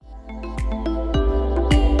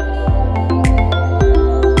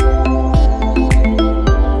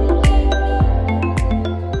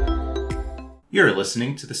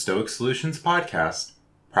listening to the Stoic Solutions podcast,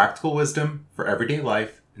 practical wisdom for everyday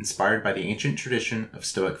life inspired by the ancient tradition of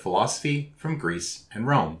Stoic philosophy from Greece and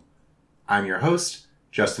Rome. I'm your host,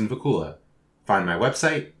 Justin Vakula. Find my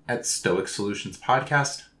website at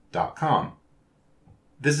stoicsolutionspodcast.com.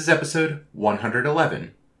 This is episode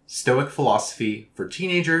 111, Stoic Philosophy for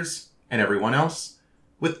Teenagers and Everyone Else,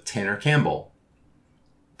 with Tanner Campbell.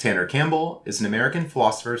 Tanner Campbell is an American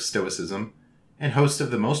philosopher of Stoicism and host of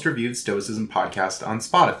the most reviewed Stoicism podcast on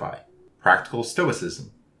Spotify, Practical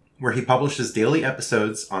Stoicism, where he publishes daily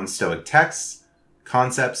episodes on Stoic texts,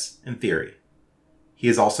 concepts, and theory. He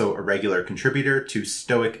is also a regular contributor to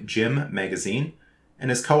Stoic Gym magazine and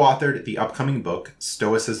has co-authored the upcoming book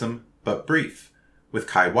Stoicism But Brief with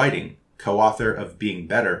Kai Whiting, co-author of Being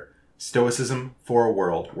Better, Stoicism for a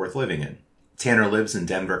World Worth Living In. Tanner lives in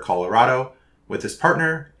Denver, Colorado, with his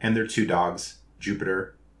partner and their two dogs,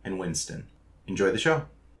 Jupiter and Winston. Enjoy the show.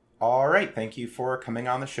 All right. Thank you for coming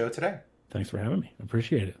on the show today. Thanks for having me. I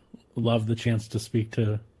appreciate it. Love the chance to speak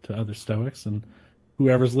to other Stoics and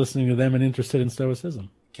whoever's listening to them and interested in Stoicism.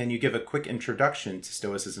 Can you give a quick introduction to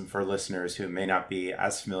Stoicism for listeners who may not be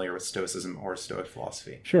as familiar with Stoicism or Stoic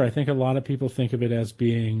philosophy? Sure. I think a lot of people think of it as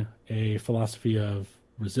being a philosophy of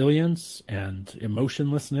resilience and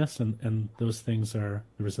emotionlessness, and those things are,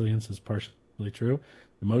 the resilience is partially true.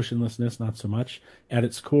 Emotionlessness, not so much. At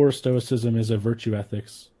its core, Stoicism is a virtue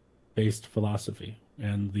ethics-based philosophy,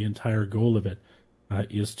 and the entire goal of it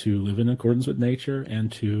is to live in accordance with nature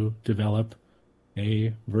and to develop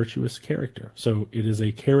a virtuous character. So it is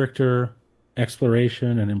a character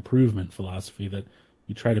exploration and improvement philosophy that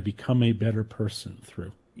you try to become a better person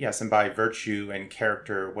through. Yes, and by virtue and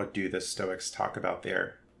character, what do the Stoics talk about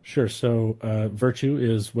there? Sure. So virtue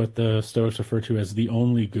is what the Stoics refer to as the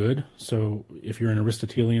only good. So if you're an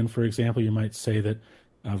Aristotelian, for example, you might say that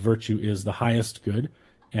virtue is the highest good.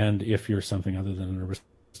 And if you're something other than an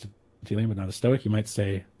Aristotelian, but not a Stoic, you might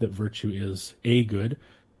say that virtue is a good.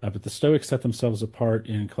 But the Stoics set themselves apart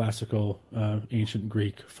in classical ancient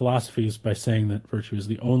Greek philosophies by saying that virtue is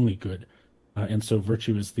the only good. And so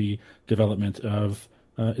virtue is the development of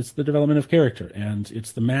character, and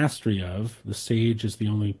it's the mastery of. The sage is the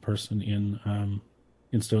only person in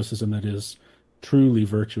Stoicism that is truly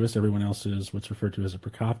virtuous. Everyone else is what's referred to as a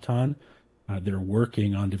prokopton. They're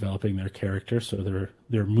working on developing their character, so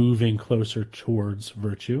they're moving closer towards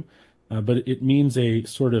virtue. But it means a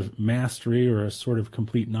sort of mastery or a sort of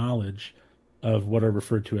complete knowledge of what are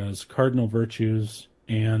referred to as cardinal virtues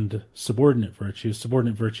and subordinate virtues.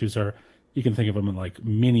 Subordinate virtues are, you can think of them like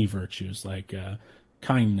mini virtues, like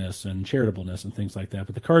kindness and charitableness and things like that.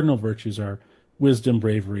 But the cardinal virtues are wisdom,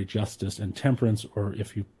 bravery, justice, and temperance, or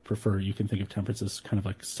if you prefer, you can think of temperance as kind of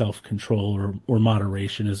like self-control or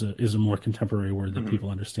moderation is a more contemporary word that people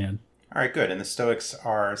understand. All right, good. And the Stoics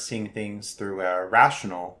are seeing things through a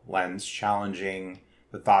rational lens, challenging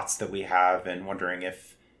the thoughts that we have and wondering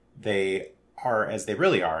if they are as they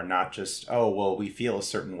really are, not just, oh, well, we feel a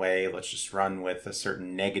certain way, let's just run with a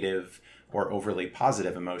certain negative or overly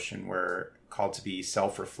positive emotion. We're called to be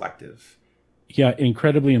self-reflective. Yeah,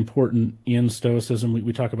 incredibly important in Stoicism.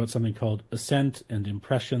 We talk about something called assent and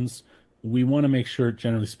impressions. We want to make sure,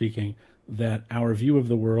 generally speaking, that our view of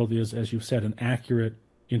the world is, as you've said, an accurate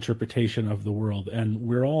interpretation of the world. And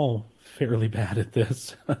we're all fairly bad at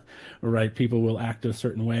this, right? People will act a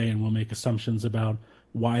certain way and will make assumptions about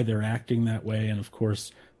why they're acting that way. And of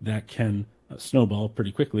course, that can snowball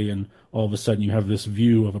pretty quickly. And all of a sudden you have this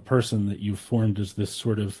view of a person that you've formed as this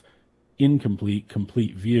sort of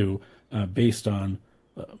complete view based on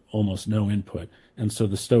almost no input. And so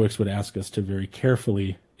the Stoics would ask us to very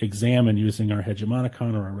carefully examine, using our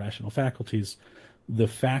hegemonicon or our rational faculties, the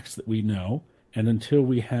facts that we know. And until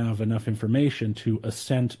we have enough information to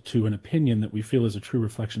assent to an opinion that we feel is a true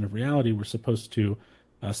reflection of reality, we're supposed to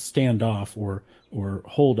stand off or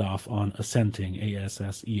hold off on assenting,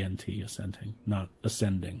 A-S-S-E-N-T, assenting, not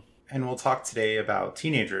ascending. And we'll talk today about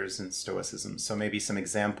teenagers and Stoicism. So maybe some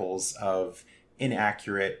examples of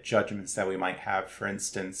inaccurate judgments that we might have. For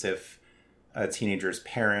instance, if a teenager's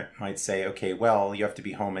parent might say, okay, well, you have to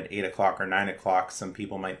be home at 8 o'clock or 9 o'clock. Some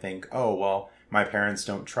people might think, oh, well, my parents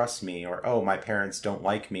don't trust me, or, oh, my parents don't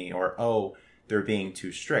like me, or, oh, they're being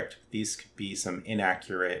too strict. These could be some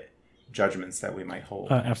inaccurate judgments that we might hold.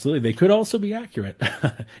 Absolutely. They could also be accurate.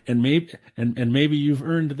 and maybe you've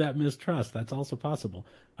earned that mistrust. That's also possible.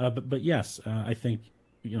 But yes, I think,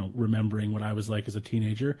 remembering what I was like as a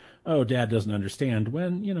teenager, oh, dad doesn't understand,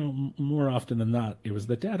 when, more often than not, it was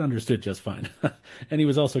that dad understood just fine. And he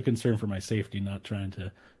was also concerned for my safety, not trying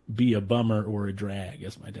to be a bummer or a drag,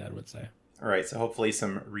 as my dad would say. All right, so hopefully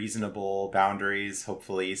some reasonable boundaries,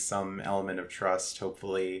 hopefully some element of trust,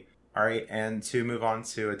 hopefully All right, and to move on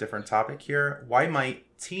to a different topic here, why might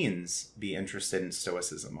teens be interested in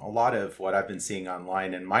Stoicism? A lot of what I've been seeing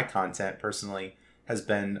online in my content personally has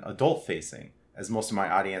been adult facing, as most of my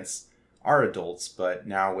audience are adults, but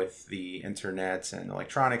now with the internet and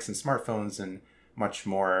electronics and smartphones and much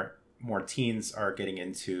more teens are getting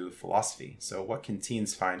into philosophy. So what can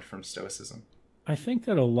teens find from Stoicism? I think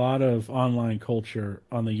that a lot of online culture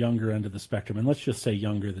on the younger end of the spectrum, and let's just say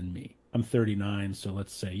younger than me. I'm 39, so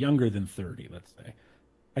let's say younger than 30, let's say.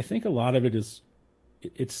 I think a lot of it is,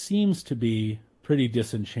 it seems to be pretty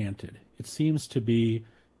disenchanted. It seems to be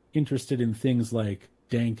interested in things like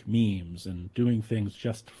dank memes and doing things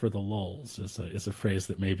just for the lulz, is a phrase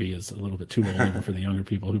that maybe is a little bit too old even for the younger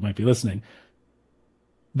people who might be listening.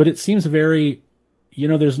 But it seems very,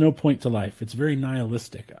 there's no point to life. It's very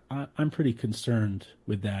nihilistic. I'm pretty concerned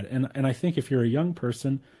with that. And I think if you're a young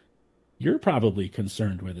person, you're probably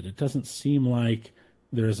concerned with it. It doesn't seem like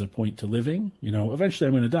there's a point to living. Eventually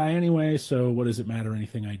I'm going to die anyway, so what does it matter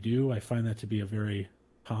anything I do? I find that to be a very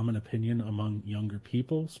common opinion among younger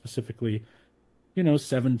people, specifically,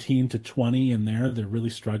 17 to 20 in there. They're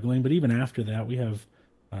really struggling. But even after that, we have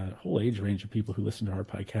a whole age range of people who listen to our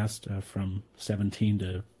podcast from 17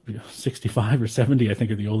 to 65 or 70, I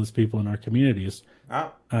think, are the oldest people in our communities.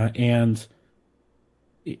 And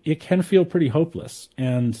it can feel pretty hopeless.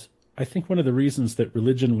 And I think one of the reasons that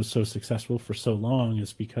religion was so successful for so long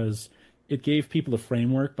is because it gave people a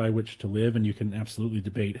framework by which to live, and you can absolutely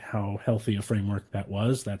debate how healthy a framework that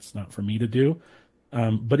was. That's not for me to do.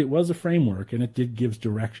 But it was a framework, and it did give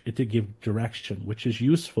direction, which is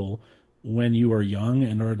useful when you are young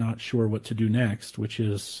and are not sure what to do next, which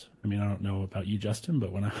is, I don't know about you, Justin,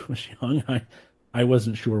 but when I was young, I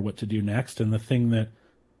wasn't sure what to do next. And the thing that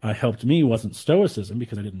helped me wasn't Stoicism,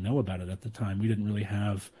 because I didn't know about it at the time. We didn't really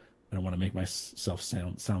have, I don't want to make myself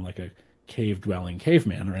sound like a cave-dwelling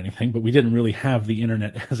caveman or anything, but we didn't really have the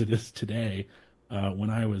internet as it is today.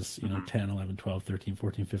 When I was, 10, 11, 12, 13,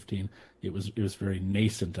 14, 15, it was very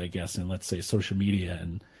nascent, I guess, in, let's say, social media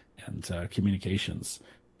and communications.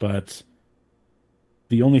 But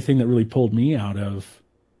the only thing that really pulled me out of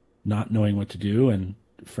not knowing what to do and,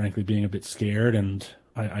 frankly, being a bit scared, and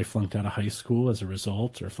I flunked out of high school as a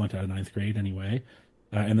result, or flunked out of ninth grade anyway,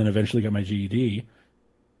 and then eventually got my GED.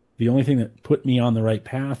 The only thing that put me on the right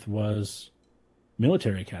path was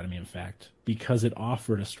military academy, in fact, because it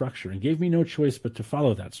offered a structure and gave me no choice but to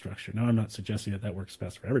follow that structure. Now, I'm not suggesting that works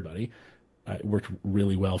best for everybody. It worked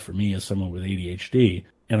really well for me as someone with ADHD,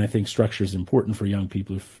 and I think structure is important for young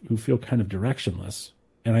people who feel kind of directionless.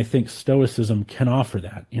 And I think Stoicism can offer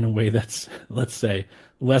that in a way that's, let's say,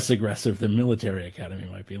 less aggressive than military academy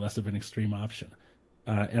might be, less of an extreme option.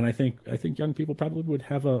 And I think young people probably would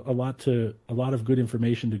have a lot of good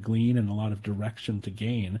information to glean and a lot of direction to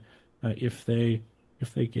gain if they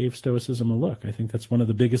gave Stoicism a look. I think that's one of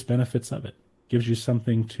the biggest benefits of it. Gives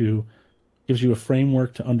you a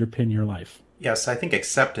framework to underpin your life. Yes, I think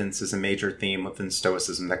acceptance is a major theme within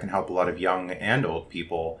Stoicism that can help a lot of young and old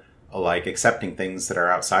people alike, accepting things that are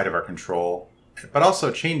outside of our control, but also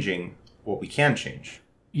changing what we can change.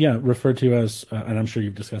 Yeah, referred to as, and I'm sure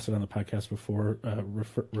you've discussed it on the podcast before,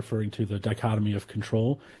 referring to the dichotomy of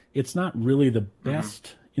control. It's not really the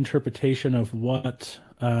best interpretation of what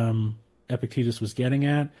Epictetus was getting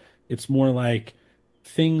at. It's more like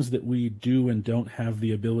things that we do and don't have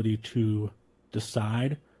the ability to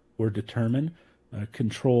decide or determine.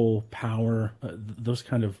 Control, power, those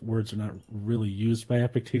kind of words are not really used by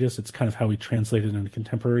Epictetus. It's kind of how we translate it in a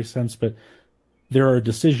contemporary sense. But there are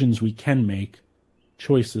decisions we can make,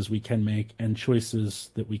 choices we can make, and choices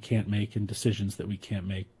that we can't make, and decisions that we can't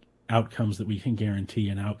make, outcomes that we can guarantee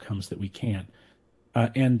and outcomes that we can't.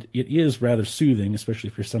 And it is rather soothing, especially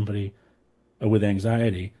if you're somebody with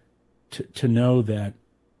anxiety, to know that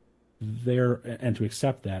and to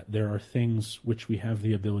accept that there are things which we have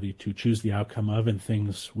the ability to choose the outcome of and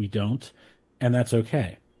things we don't, and that's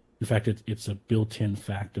okay. In fact, it's a built-in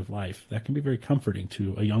fact of life that can be very comforting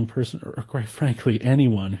to a young person, or quite frankly,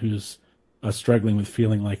 anyone who's struggling with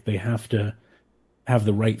feeling like they have to have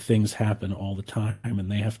the right things happen all the time,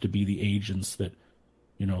 and they have to be the agents that,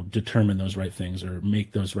 determine those right things or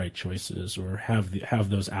make those right choices or have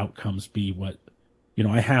those outcomes be what,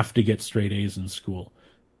 I have to get straight A's in school.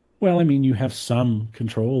 Well, you have some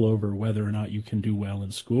control over whether or not you can do well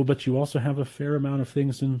in school, but you also have a fair amount of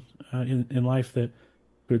things in life that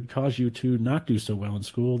could cause you to not do so well in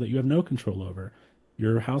school that you have no control over.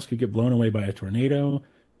 Your house could get blown away by a tornado.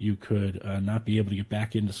 You could not be able to get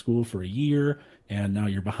back into school for a year, and now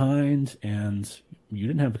you're behind, and you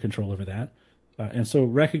didn't have the control over that. And so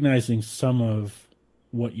recognizing some of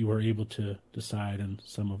what you are able to decide and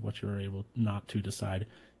some of what you are able not to decide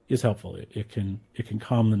is helpful. It can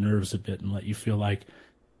calm the nerves a bit and let you feel like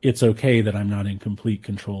it's okay that I'm not in complete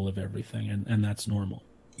control of everything, and that's normal.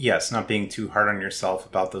 Yes, not being too hard on yourself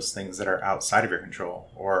about those things that are outside of your control,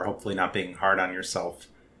 or hopefully not being hard on yourself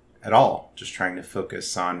at all, just trying to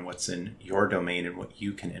focus on what's in your domain and what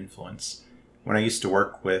you can influence. When I used to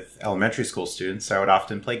work with elementary school students, I would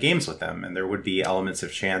often play games with them, and there would be elements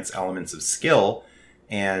of chance, elements of skill,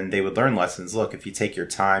 and they would learn lessons. Look, if you take your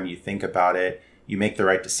time, you think about it, you make the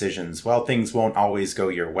right decisions, well, things won't always go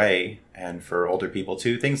your way. And for older people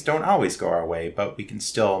too, things don't always go our way, but we can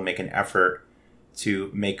still make an effort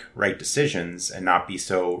to make right decisions and not be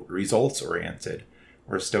so results oriented,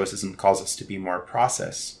 where Stoicism calls us to be more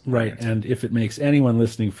process oriented. Right. And if it makes anyone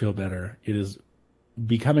listening feel better, it is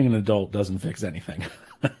becoming an adult doesn't fix anything.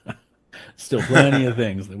 Still plenty of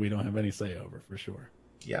things that we don't have any say over, for sure.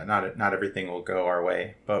 Yeah, not everything will go our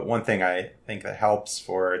way. But one thing I think that helps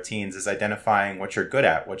for teens is identifying what you're good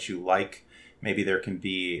at, what you like. Maybe there can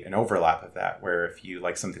be an overlap of that, where if you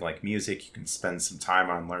like something like music, you can spend some time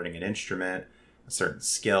on learning an instrument, a certain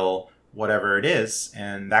skill, whatever it is.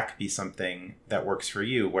 And that could be something that works for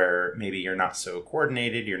you, where maybe you're not so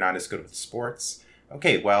coordinated, you're not as good with sports.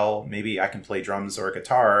 Okay, well, maybe I can play drums or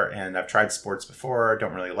guitar, and I've tried sports before,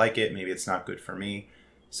 don't really like it, maybe it's not good for me.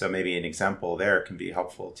 So maybe an example there can be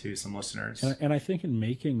helpful to some listeners. And I think in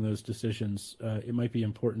making those decisions, it might be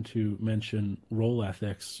important to mention role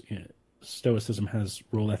ethics. Stoicism has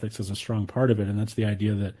role ethics as a strong part of it, and that's the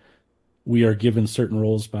idea that we are given certain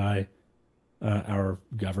roles by our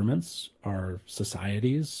governments, our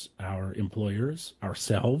societies, our employers,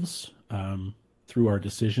 ourselves, through our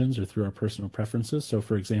decisions or through our personal preferences. So,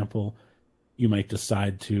 for example, you might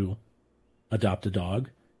decide to adopt a dog,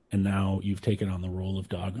 and now you've taken on the role of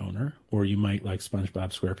dog owner. Or you might, like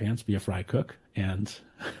SpongeBob SquarePants, be a fry cook, and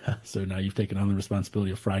so now you've taken on the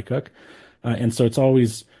responsibility of fry cook. And so it's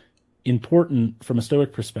always important from a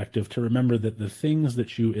Stoic perspective to remember that the things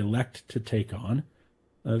that you elect to take on,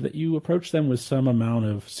 that you approach them with some amount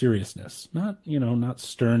of seriousness, not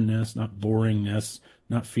sternness, not boringness,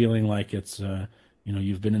 not feeling like it's,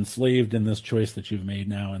 you've been enslaved in this choice that you've made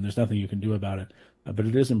now, and there's nothing you can do about it. But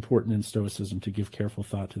it is important in Stoicism to give careful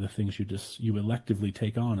thought to the things you electively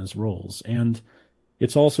take on as roles. And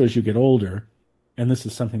it's also, as you get older, and this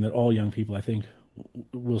is something that all young people, I think,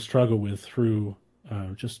 will struggle with through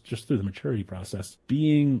just through the maturity process,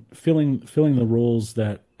 filling the roles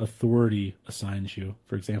that authority assigns you.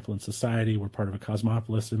 For example, in society, we're part of a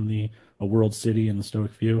cosmopolis in a world city in the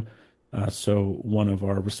Stoic view. So one of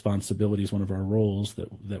our responsibilities, one of our roles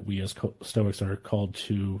that we as Stoics are called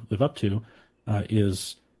to live up to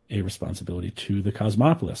is a responsibility to the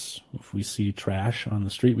cosmopolis. If we see trash on the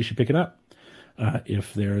street, we should pick it up.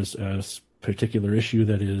 If there's a particular issue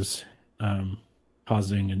that is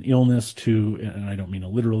causing an illness and I don't mean a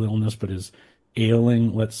literal illness, but is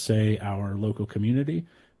ailing, let's say, our local community,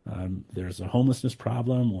 there's a homelessness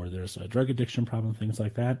problem or there's a drug addiction problem, things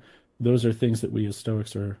like that. Those are things that we as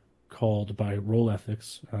Stoics are called by role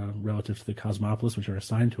ethics relative to the cosmopolis, which are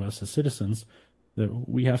assigned to us as citizens, that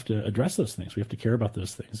we have to address those things. We have to care about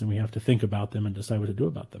those things, and we have to think about them and decide what to do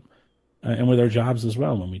about them. And with our jobs as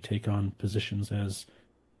well, when we take on positions as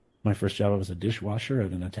my first job, I was a dishwasher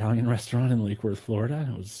at an Italian restaurant in Lake Worth, Florida.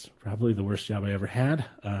 It was probably the worst job I ever had,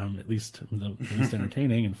 at least the least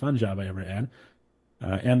entertaining and fun job I ever had.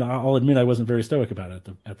 And I'll admit I wasn't very stoic about it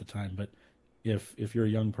at the time. But if you're a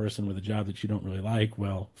young person with a job that you don't really like,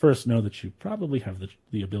 well, first know that you probably have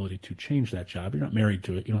the ability to change that job. You're not married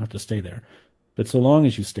to it. You don't have to stay there. But so long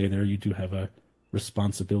as you stay there, you do have a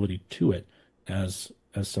responsibility to it as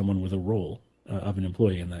someone with a role of an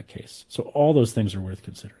employee in that case. So all those things are worth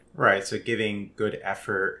considering. Right. So giving good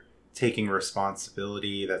effort, taking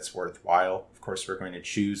responsibility that's worthwhile. Of course, we're going to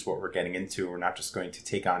choose what we're getting into. We're not just going to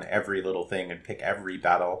take on every little thing and pick every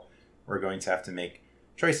battle. We're going to have to make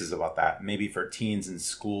choices about that. Maybe for teens in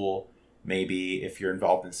school, maybe if you're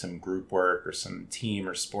involved in some group work or some team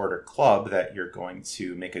or sport or club, that you're going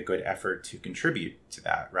to make a good effort to contribute to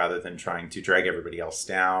that rather than trying to drag everybody else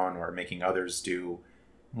down or making others do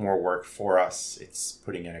more work for us. It's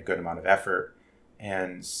putting in a good amount of effort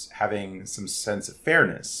and having some sense of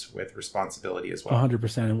fairness with responsibility as well.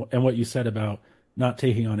 100%. And what you said about not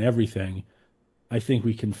taking on everything, I think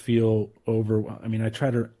we can feel I mean,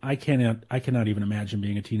 I cannot even imagine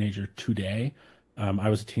being a teenager today. I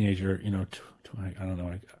was a teenager, I don't know,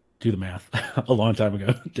 I do the math, a long time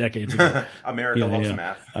ago, decades ago. America loves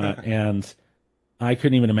math. And I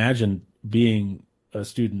couldn't even imagine being a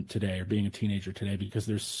student today or being a teenager today, because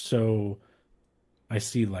I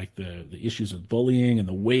see like the issues of bullying and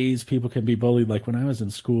the ways people can be bullied. Like when I was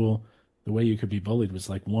in school, the way you could be bullied was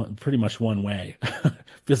like pretty much one way,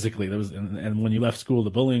 physically. And when you left school, the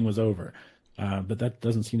bullying was over. But that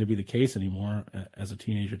doesn't seem to be the case anymore as a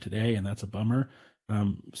teenager today, and that's a bummer.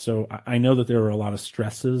 So I know that there are a lot of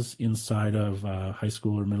stresses inside of high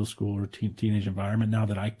school or middle school or teenage environment now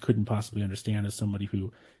that I couldn't possibly understand as somebody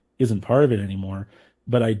who isn't part of it anymore.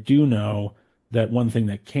 But I do know that one thing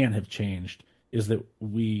that can't have changed is that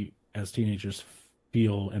we as teenagers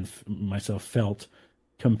feel, and myself felt,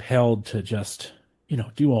 compelled to just,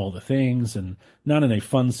 do all the things, and not in a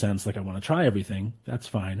fun sense, like I want to try everything. That's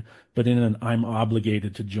fine. But in an, I'm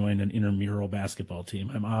obligated to join an intramural basketball team.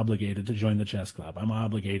 I'm obligated to join the chess club. I'm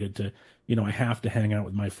obligated to, I have to hang out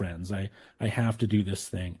with my friends. I have to do this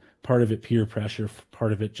thing. Part of it peer pressure,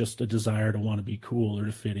 part of it just a desire to want to be cool or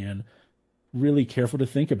to fit in. Really careful to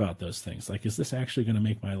think about those things. Like, is this actually going to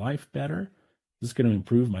make my life better? Is this going to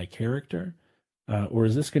improve my character? Or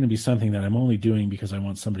is this going to be something that I'm only doing because I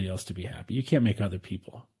want somebody else to be happy? You can't make other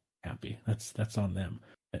people happy. That's on them.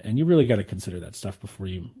 And you really got to consider that stuff before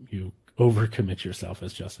you overcommit yourself,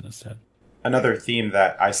 as Justin has said. Another theme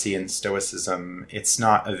that I see in Stoicism, it's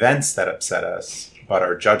not events that upset us, but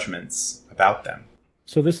our judgments about them.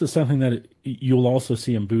 So this is something that you'll also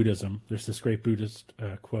see in Buddhism. There's this great Buddhist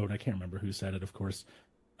quote. I can't remember who said it, of course.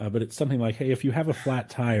 But it's something like, hey, if you have a flat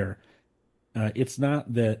tire, it's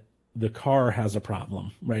not that the car has a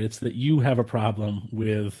problem, right? It's that you have a problem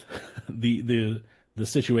with the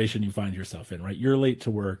situation you find yourself in, right? You're late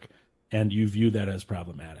to work and you view that as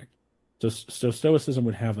problematic. So Stoicism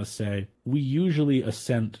would have us say, we usually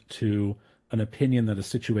assent to an opinion that a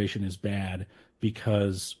situation is bad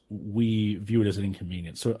because we view it as an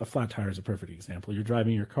inconvenience. So a flat tire is a perfect example. You're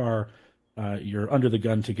driving your car, you're under the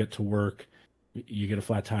gun to get to work, you get a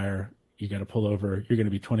flat tire, you got to pull over, you're going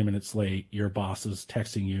to be 20 minutes late, your boss is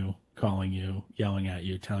texting you, calling you, yelling at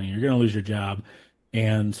you, telling you you're going to lose your job.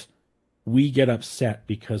 And we get upset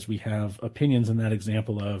because we have opinions in that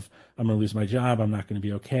example of, I'm going to lose my job, I'm not going to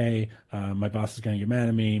be okay, my boss is going to get mad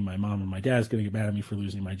at me, my mom and my dad is going to get mad at me for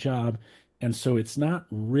losing my job. And so it's not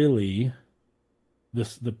really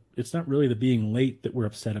the being late that we're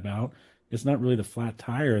upset about. It's not really the flat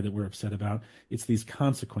tire that we're upset about. It's these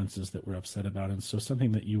consequences that we're upset about. And so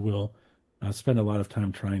something that you will spend a lot of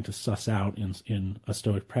time trying to suss out in a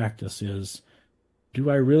Stoic practice is, do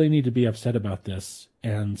I really need to be upset about this?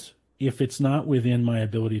 And if it's not within my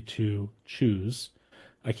ability to choose,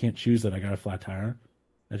 I can't choose that I got a flat tire.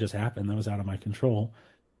 That just happened. That was out of my control.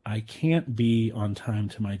 I can't be on time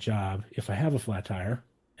to my job if I have a flat tire.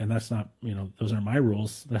 And that's not, those aren't my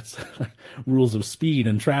rules. That's rules of speed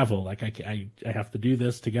and travel. Like I have to do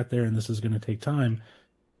this to get there, and this is going to take time.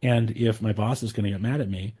 And if my boss is going to get mad at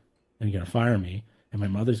me and going to fire me, and my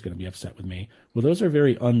mother's going to be upset with me, well, those are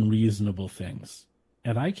very unreasonable things.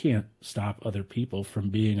 And I can't stop other people from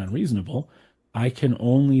being unreasonable. I can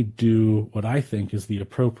only do what I think is the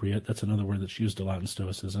appropriate, that's another word that's used a lot in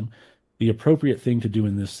Stoicism, the appropriate thing to do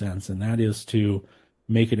in this sense, and that is to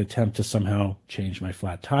make an attempt to somehow change my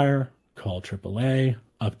flat tire, call AAA,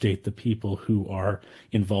 update the people who are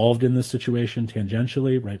involved in this situation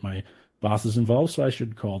tangentially, right? My boss is involved, so I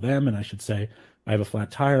should call them and I should say, I have a flat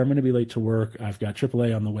tire, I'm going to be late to work, I've got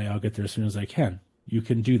AAA on the way, I'll get there as soon as I can. You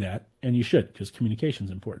can do that, and you should, because communication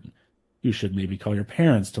is important. You should maybe call your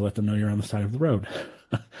parents to let them know you're on the side of the road.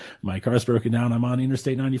 My car's broken down, I'm on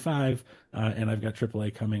Interstate 95, and I've got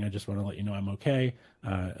AAA coming, I just want to let you know I'm okay,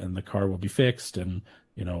 and the car will be fixed, and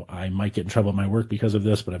I might get in trouble at my work because of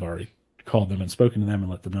this, but I've already called them and spoken to them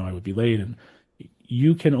and let them know I would be late. And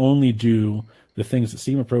you can only do the things that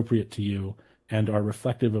seem appropriate to you and are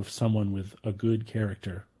reflective of someone with a good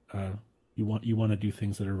character. You want to do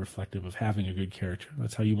things that are reflective of having a good character.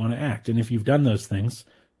 That's how you want to act. And if you've done those things,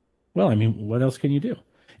 well, what else can you do?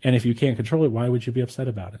 And if you can't control it, why would you be upset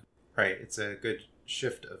about it? Right. It's a good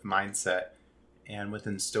shift of mindset. And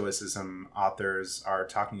within Stoicism, authors are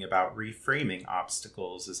talking about reframing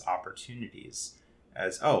obstacles as opportunities,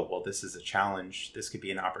 as, oh, well, this is a challenge. This could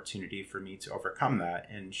be an opportunity for me to overcome that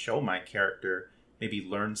and show my character, maybe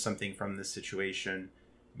learn something from this situation,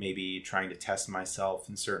 maybe trying to test myself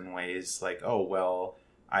in certain ways, like, oh, well,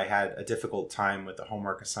 I had a difficult time with a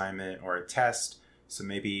homework assignment or a test, so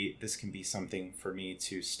maybe this can be something for me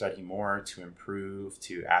to study more, to improve,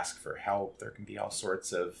 to ask for help. There can be all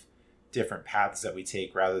sorts of different paths that we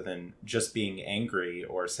take rather than just being angry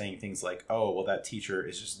or saying things like, oh, well, that teacher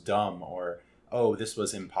is just dumb, or, oh, this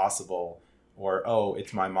was impossible, or, oh,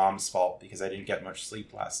 it's my mom's fault because I didn't get much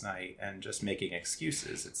sleep last night, and just making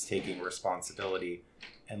excuses. It's taking responsibility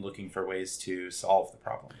and looking for ways to solve the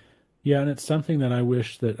problem. Yeah, and it's something that I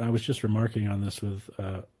wish that I was just remarking on this with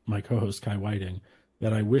my co-host Kai Whiting,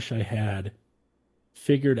 that I wish I had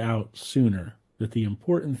figured out sooner that the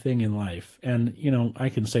important thing in life, and I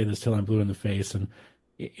can say this till I'm blue in the face, and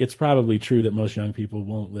it's probably true that most young people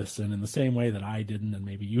won't listen in the same way that I didn't, and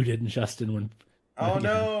maybe you didn't, Justin, Oh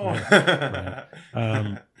no.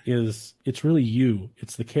 right. Is it's really you.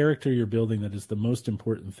 It's the character you're building that is the most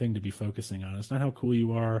important thing to be focusing on. It's not how cool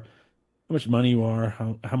you are, how much money you are,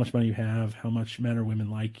 how much money you have, how much men or women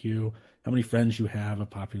like you, how many friends you have, how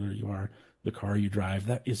popular you are, the car you drive.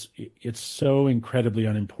 It's so incredibly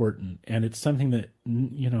unimportant, and it's something that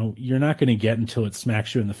you're not going to get until it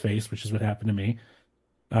smacks you in the face, which is what happened to me.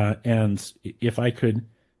 And if I could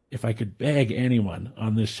beg anyone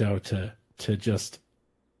on this show to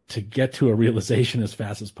get to a realization as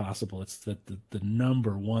fast as possible, it's that the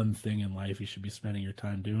number one thing in life you should be spending your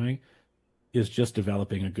time doing is just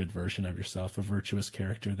developing a good version of yourself, a virtuous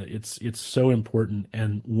character. That it's so important.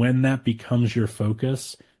 And when that becomes your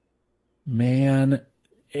focus, man,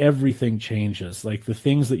 everything changes. Like the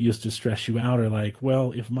things that used to stress you out are like,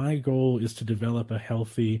 well, if my goal is to develop a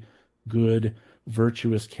healthy, good,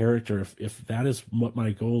 virtuous character, if that is what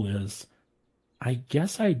my goal is, I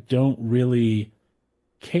guess I don't really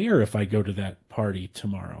care if I go to that party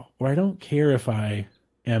tomorrow, or I don't care if I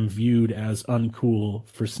am viewed as uncool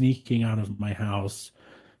for sneaking out of my house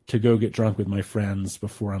to go get drunk with my friends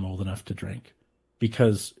before I'm old enough to drink.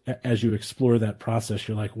 Because as you explore that process,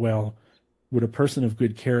 you're like, well, would a person of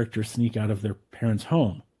good character sneak out of their parents'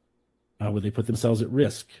 home? Would they put themselves at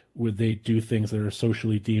risk? Would they do things that are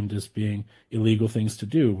socially deemed as being illegal things to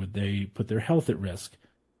do? Would they put their health at risk?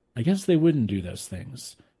 I guess they wouldn't do those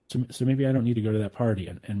things. So maybe I don't need to go to that party,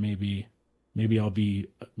 and maybe I'll be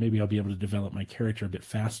able to develop my character a bit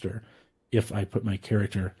faster if I put my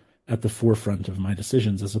character at the forefront of my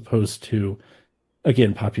decisions, as opposed to,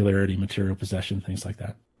 again, popularity, material possession, things like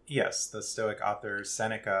that. Yes, the Stoic author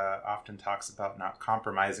Seneca often talks about not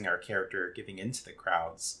compromising our character, giving into the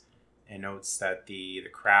crowds, and notes that the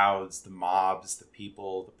crowds, the mobs, the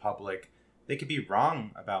people, the public, they could be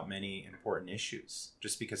wrong about many important issues.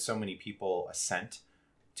 Just because so many people assent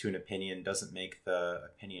to an opinion doesn't make the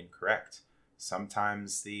opinion correct.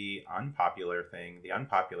 Sometimes the unpopular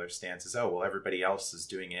stance is, oh, well, everybody else is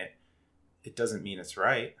doing it. It doesn't mean it's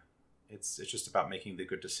right. It's just about making the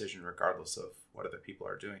good decision regardless of what other people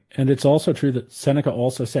are doing. And it's also true that Seneca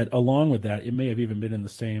also said, along with that, it may have even been in the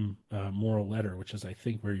same moral letter, which is, I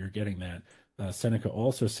think, where you're getting that. Seneca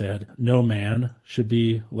also said, no man should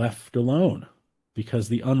be left alone, because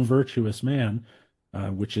the unvirtuous man,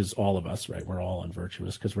 which is all of us, right? We're all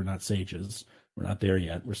unvirtuous because we're not sages. We're not there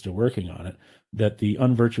yet. We're still working on it. That the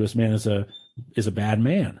unvirtuous man is a bad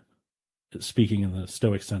man, speaking in the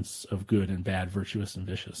Stoic sense of good and bad, virtuous and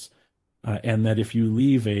vicious. And that if you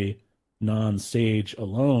leave a non-sage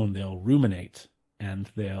alone, they'll ruminate and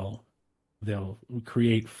they'll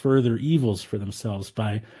create further evils for themselves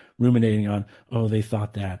by ruminating on, oh, they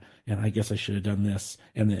thought that, and I guess I should have done this,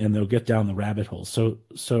 and they'll get down the rabbit hole.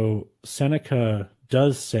 So Seneca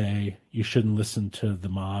does say you shouldn't listen to the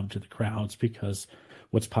mob, to the crowds, because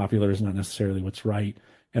what's popular is not necessarily what's right.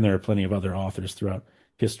 And there are plenty of other authors throughout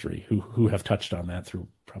history who have touched on that through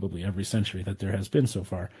probably every century that there has been so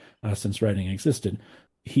far since writing existed.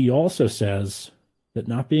 He also says that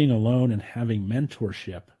not being alone and having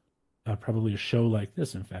mentorship, probably a show like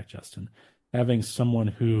this, in fact, Justin, having someone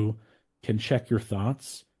who can check your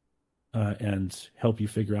thoughts and help you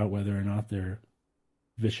figure out whether or not they're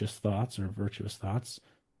vicious thoughts or virtuous thoughts,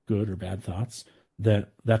 good or bad thoughts,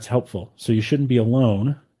 that's helpful. So you shouldn't be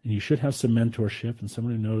alone, and you should have some mentorship and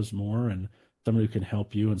someone who knows more, and someone who can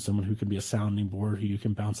help you, and someone who can be a sounding board who you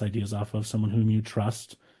can bounce ideas off of, someone whom you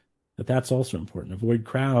trust. That's also important. Avoid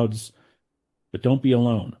crowds, but don't be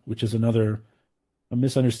alone, which is a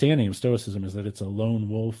misunderstanding of Stoicism, is that it's a lone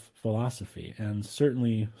wolf philosophy. And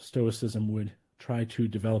certainly Stoicism would try to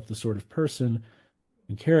develop the sort of person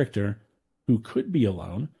and character who could be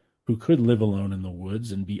alone, who could live alone in the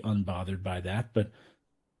woods and be unbothered by that. But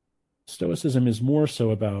Stoicism is more so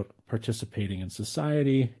about participating in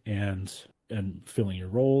society and filling your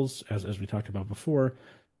roles, as we talked about before,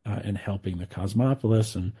 and helping the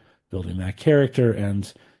cosmopolis and building that character.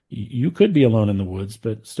 And you could be alone in the woods,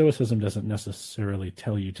 but Stoicism doesn't necessarily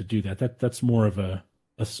tell you to do that. That's more of a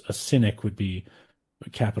cynic would be, a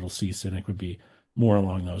capital C cynic would be more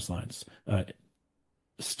along those lines.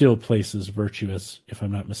 Still places virtue as, if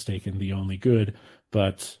I'm not mistaken, the only good,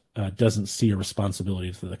 but doesn't see a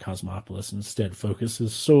responsibility to the cosmopolis. Instead,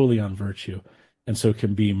 focuses solely on virtue, and so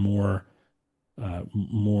can be more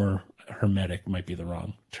hermetic, might be the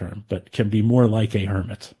wrong term, but can be more like a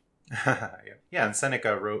hermit. Yeah, and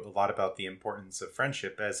Seneca wrote a lot about the importance of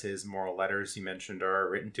friendship, as his moral letters you mentioned are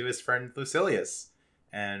written to his friend Lucilius.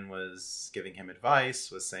 and was giving him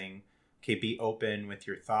advice, was saying, okay, be open with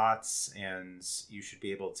your thoughts, and you should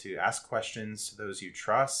be able to ask questions to those you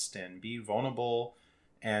trust and be vulnerable.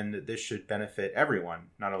 And this should benefit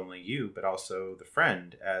everyone, not only you, but also the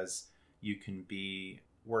friend, as you can be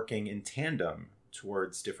working in tandem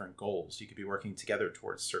towards different goals. You could be working together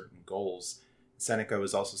towards certain goals. Seneca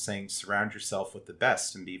was also saying, surround yourself with the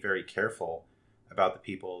best and be very careful about the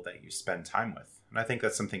people that you spend time with. And I think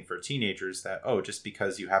that's something for teenagers that, just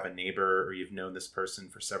because you have a neighbor or you've known this person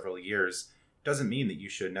for several years doesn't mean that you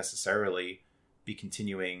should necessarily be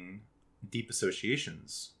continuing deep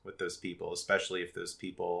associations with those people, especially if those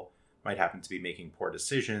people might happen to be making poor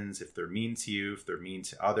decisions, if they're mean to you, if they're mean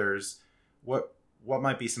to others. What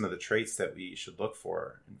might be some of the traits that we should look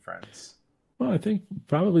for in friends? Well, I think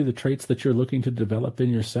probably the traits that you're looking to develop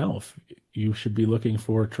in yourself. You should be looking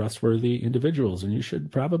for trustworthy individuals, and you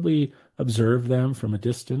should probably observe them from a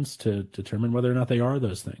distance to determine whether or not they are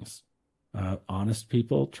those things. Honest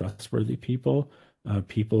people, trustworthy people,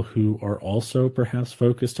 people who are also perhaps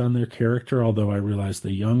focused on their character, although I realize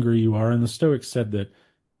the younger you are, and the Stoics said that,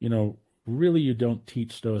 really you don't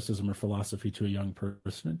teach Stoicism or philosophy to a young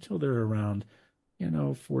person until they're around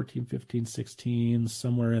 14, 15, 16,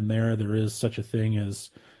 somewhere in there. There is such a thing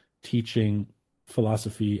as teaching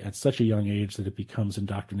philosophy at such a young age that it becomes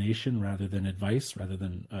indoctrination rather than advice, rather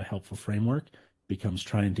than a helpful framework. It becomes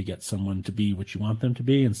trying to get someone to be what you want them to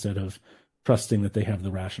be instead of trusting that they have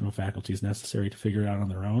the rational faculties necessary to figure it out on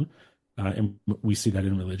their own. And we see that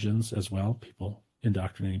in religions as well, people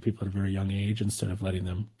indoctrinating people at a very young age instead of letting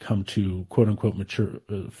them come to quote unquote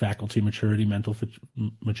faculty maturity, mental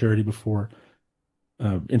maturity before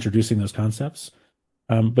introducing those concepts.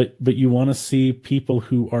 But you want to see people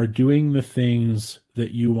who are doing the things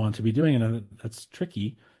that you want to be doing. And that's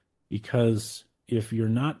tricky, because if you're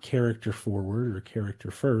not character forward or character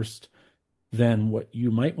first, then what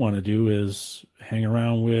you might want to do is hang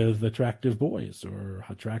around with attractive boys or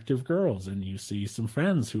attractive girls. And you see some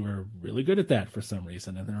friends who are really good at that for some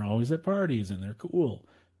reason. And they're always at parties and they're cool.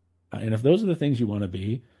 And if those are the things you want to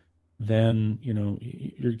be, then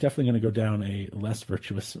you're definitely going to go down a less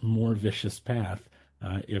virtuous, more vicious path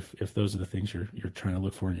if those are the things you're trying to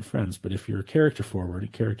look for in your friends. But if you're character forward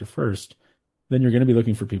and character first, then you're going to be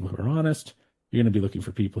looking for people who are honest. You're going to be looking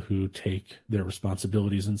for people who take their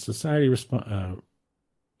responsibilities in society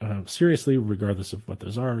seriously, regardless of what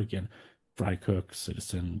those are. Again, fry cook,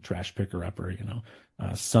 citizen, trash picker upper,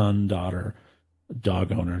 son, daughter,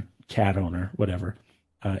 dog owner, cat owner, whatever.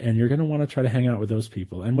 And you're going to want to try to hang out with those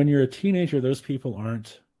people. And when you're a teenager, those people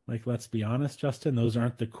aren't, like, let's be honest, Justin, those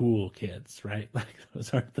aren't the cool kids, right? Like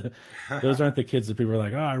those aren't the kids that people are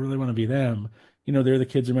like, oh, I really want to be them. They're the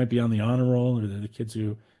kids who might be on the honor roll, or they're the kids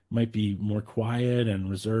who might be more quiet and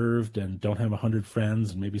reserved and don't have 100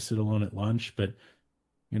 friends and maybe sit alone at lunch. But,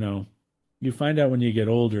 you find out when you get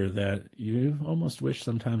older that you almost wish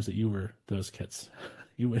sometimes that you were those kids.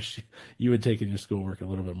 You wish you had taken your schoolwork a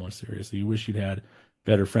little bit more seriously. You wish you'd had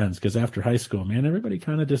better friends, because after high school, man, everybody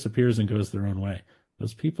kind of disappears and goes their own way.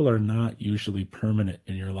 Those people are not usually permanent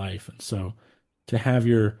in your life. And so to have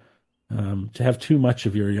too much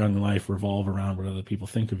of your young life revolve around what other people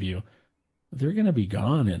think of you, they're going to be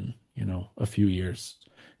gone in, a few years.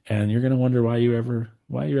 And you're going to wonder why you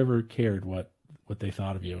ever cared what they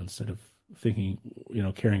thought of you, instead of thinking,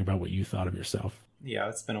 caring about what you thought of yourself. Yeah,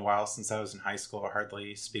 it's been a while since I was in high school. I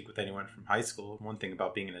hardly speak with anyone from high school. One thing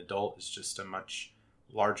about being an adult is just a much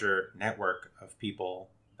larger network of people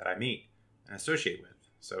that I meet and associate with.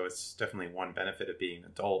 So it's definitely one benefit of being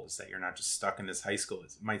an adult, is that you're not just stuck in this high school.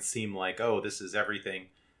 It might seem like, oh, this is everything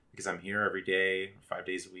because I'm here every day, 5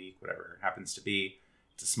 days a week, whatever it happens to be.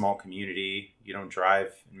 It's a small community. You don't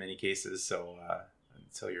drive in many cases, so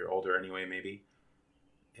until you're older anyway, maybe.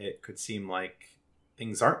 It could seem like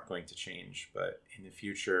things aren't going to change, but in the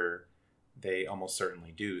future, they almost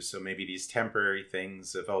certainly do. So maybe these temporary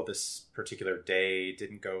things of, oh, this particular day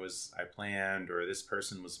didn't go as I planned, or this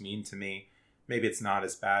person was mean to me, maybe it's not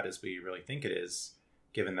as bad as we really think it is,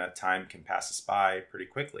 given that time can pass us by pretty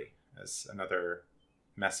quickly. As another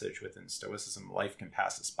message within Stoicism, life can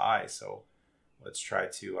pass us by, so let's try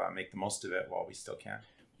to make the most of it while we still can.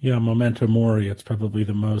 Yeah, memento mori, it's probably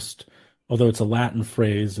the most, although it's a Latin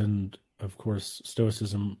phrase, and of course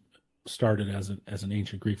Stoicism started as an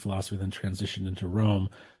ancient Greek philosophy, then transitioned into Rome.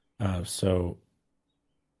 So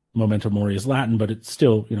memento mori is Latin, but it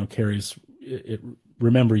still, carries it.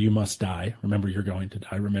 Remember, you must die. Remember, you're going to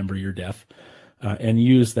die. Remember your death, and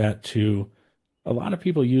use that to. A lot of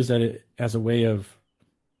people use that as a way of,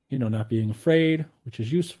 not being afraid, which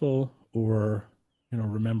is useful, or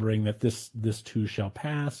remembering that this too shall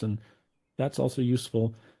pass, and that's also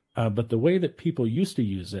useful. But the way that people used to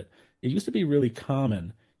use it, it used to be really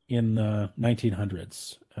common in the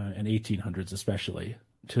 1900s and 1800s especially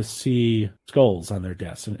to see skulls on their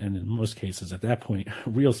desks, and in most cases at that point,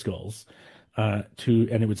 real skulls, and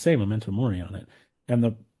it would say memento mori on it.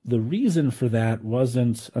 And the reason for that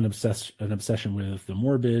wasn't an obsession with the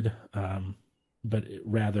morbid, but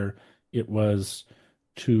rather it was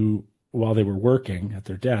to, while they were working at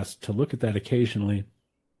their desk, to look at that occasionally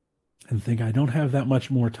and think, I don't have that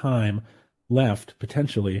much more time left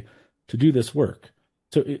potentially to do this work.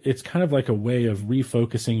 So it's kind of like a way of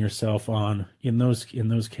refocusing yourself on, in those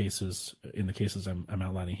cases, in the cases I'm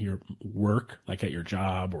outlining here, work, like at your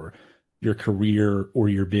job or your career or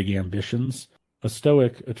your big ambitions. A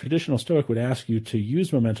traditional Stoic would ask you to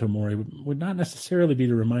use memento mori would not necessarily be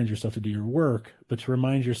to remind yourself to do your work, but to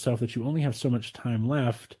remind yourself that you only have so much time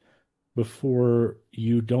left before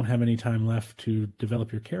you don't have any time left to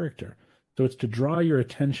develop your character. So it's to draw your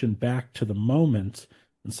attention back to the moment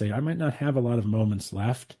and say, I might not have a lot of moments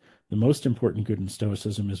left. The most important good in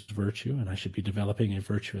Stoicism is virtue, and I should be developing a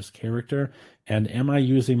virtuous character. And am I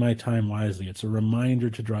using my time wisely? It's a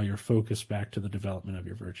reminder to draw your focus back to the development of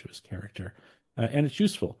your virtuous character. And it's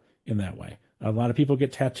useful in that way. A lot of people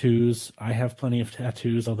get tattoos. I have plenty of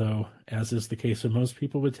tattoos, although, as is the case with most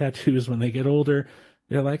people with tattoos, when they get older,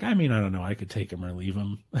 they're like, I mean, I don't know, I could take them or leave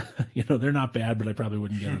them. They're not bad, but I probably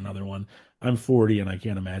wouldn't get another one. I'm 40 and I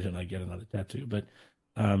can't imagine I'd get another tattoo. But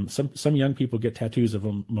some young people get tattoos of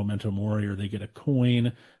a memento mori, or they get a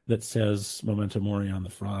coin that says memento mori on the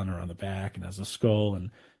front or on the back and has a skull.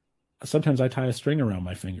 And sometimes I tie a string around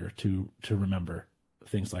my finger to remember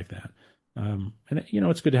things like that. And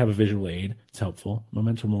it's good to have a visual aid. It's helpful.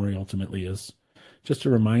 Memento mori ultimately is just a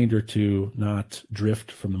reminder to not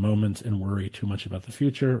drift from the moment and worry too much about the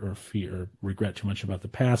future, or fear or regret too much about the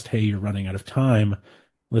past. Hey, you're running out of time.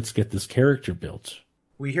 Let's get this character built.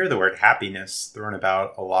 We hear the word happiness thrown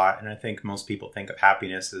about a lot, and I think most people think of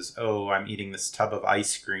happiness as, oh, I'm eating this tub of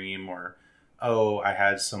ice cream, or, oh, I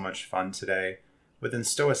had so much fun today. Within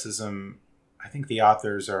Stoicism, I think the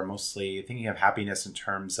authors are mostly thinking of happiness in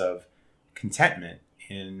terms of contentment,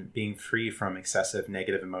 in being free from excessive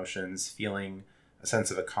negative emotions, feeling a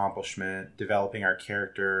sense of accomplishment, developing our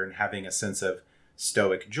character, and having a sense of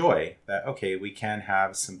Stoic joy that, okay, we can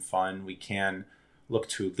have some fun, we can look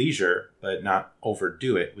to leisure, but not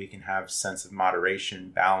overdo it. We can have sense of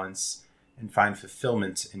moderation, balance, and find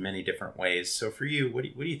fulfillment in many different ways. So for you, what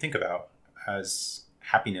do you think about as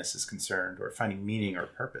happiness is concerned, or finding meaning or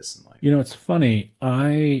purpose in life? It's funny.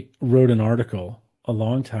 I wrote an article a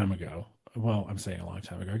long time ago. Well, I'm saying a long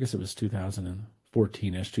time ago. I guess it was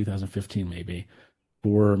 2014-ish, 2015 maybe,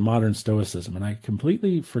 for modern Stoicism. And I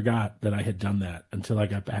completely forgot that I had done that until I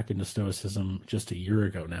got back into Stoicism just a year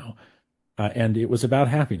ago now. And it was about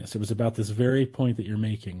happiness. It was about this very point that you're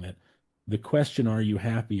making, that the question, are you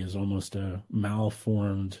happy, is almost a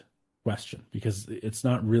malformed question, because it's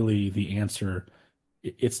not really the answer.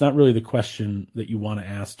 It's not really the question that you want to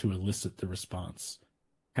ask to elicit the response.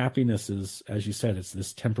 Happiness is, as you said, it's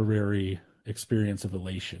this temporary experience of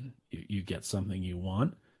elation. You get something you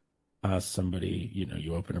want.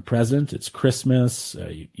 You open a present, it's Christmas,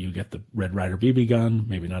 you get the Red Ryder BB gun.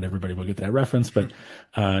 Maybe not everybody will get that reference, but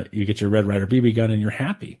you get your Red Ryder BB gun and you're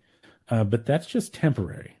happy. But that's just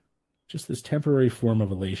temporary, just this temporary form of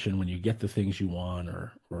elation when you get the things you want,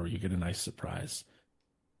 or you get a nice surprise.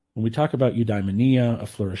 When we talk about eudaimonia, a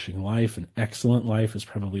flourishing life, an excellent life is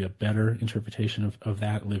probably a better interpretation of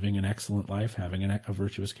that, living an excellent life, having a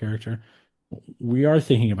virtuous character. We are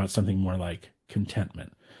thinking about something more like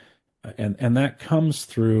contentment. And that comes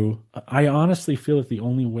through, I honestly feel that the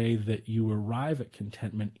only way that you arrive at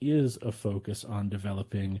contentment is a focus on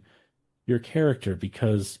developing your character,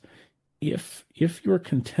 because if your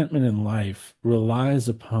contentment in life relies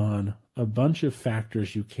upon a bunch of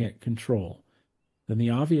factors you can't control, then the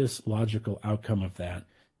obvious logical outcome of that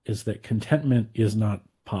is that contentment is not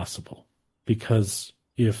possible. Because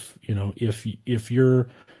if your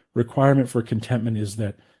requirement for contentment is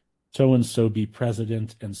that so-and-so be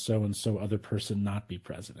president and so other person not be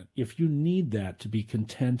president, if you need that to be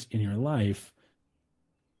content in your life,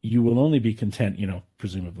 you will only be content,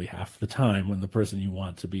 presumably half the time, when the person you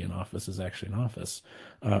want to be in office is actually in office,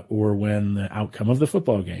 or when the outcome of the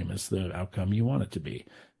football game is the outcome you want it to be.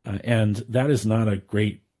 And that is not a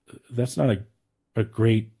great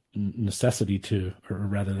necessity to, or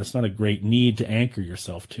rather, that's not a great need to anchor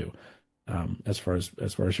yourself to. As far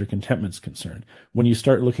as your contentment's concerned, when you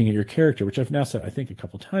start looking at your character, which I've now said I think a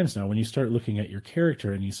couple times now, when you start looking at your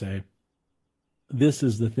character and you say, this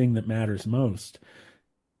is the thing that matters most,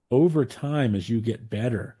 over time, as you get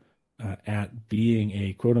better at being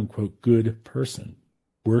a quote unquote good person,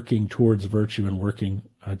 working towards virtue and working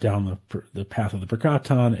down the path of the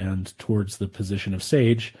Prakaton and towards the position of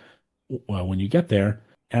sage, well, when you get there,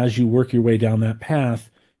 as you work your way down that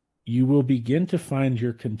path, you will begin to find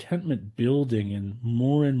your contentment building in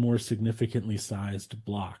more and more significantly sized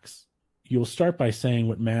blocks. You'll start by saying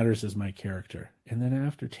what matters is my character. And then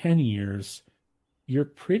after 10 years, you're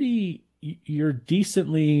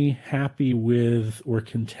decently happy with or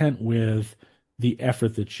content with the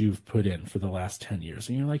effort that you've put in for the last 10 years.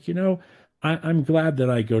 And you're like, I'm glad that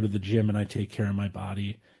I go to the gym and I take care of my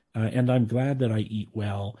body. And I'm glad that I eat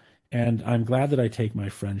well. And I'm glad that I take my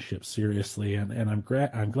friendship seriously. And I'm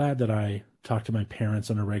glad that I talk to my parents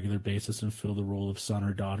on a regular basis and fill the role of son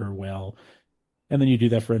or daughter well. And then you do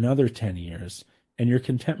that for another 10 years. And your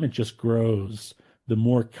contentment just grows the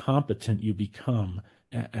more competent you become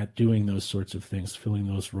at doing those sorts of things, filling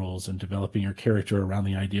those roles and developing your character around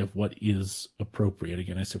the idea of what is appropriate.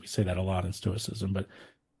 Again, we say that a lot in Stoicism, but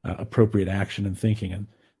appropriate action and thinking. And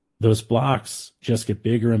those blocks just get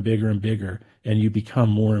bigger and bigger and bigger, and you become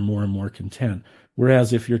more and more and more content.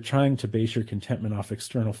 Whereas if you're trying to base your contentment off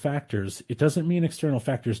external factors, it doesn't mean external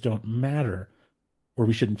factors don't matter or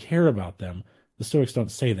we shouldn't care about them. The Stoics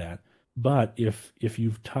don't say that. But if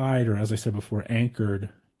you've tied, or as I said before, anchored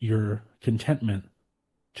your contentment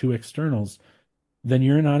to externals, then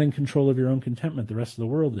you're not in control of your own contentment. The rest of the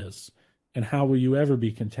world is. And how will you ever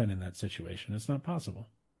be content in that situation? It's not possible.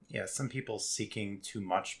 Yeah, some people seeking too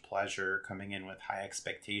much pleasure, coming in with high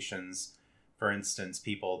expectations. For instance,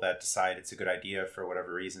 people that decide it's a good idea for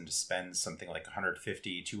whatever reason to spend something like $150,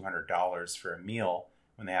 $200 for a meal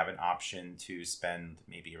when they have an option to spend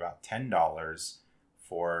maybe about $10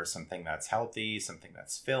 for something that's healthy, something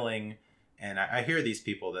that's filling. And I hear these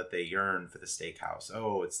people that they yearn for the steakhouse.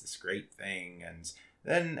 Oh, it's this great thing. And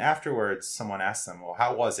then afterwards, someone asks them, well,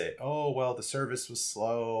 how was it? Oh, well, the service was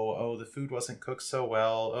slow. Oh, the food wasn't cooked so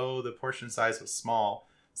well. Oh, the portion size was small.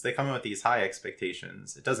 So they come in with these high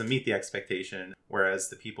expectations. It doesn't meet the expectation, whereas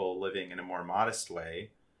the people living in a more modest way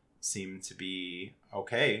seem to be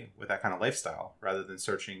okay with that kind of lifestyle rather than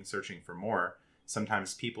searching for more.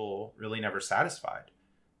 Sometimes people really never satisfied.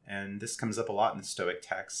 And this comes up a lot in the Stoic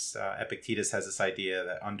texts. Epictetus has this idea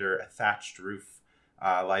that under a thatched roof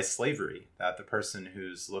lies slavery, that the person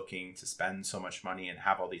who's looking to spend so much money and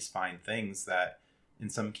have all these fine things that in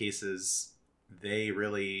some cases they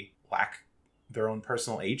really lack their own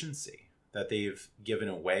personal agency, that they've given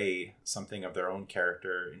away something of their own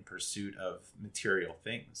character in pursuit of material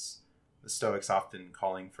things. The Stoics often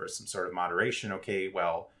calling for some sort of moderation. Okay,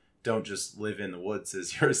 well, don't just live in the woods,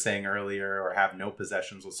 as you were saying earlier, or have no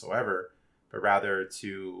possessions whatsoever, but rather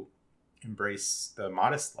to embrace the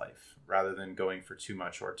modest life rather than going for too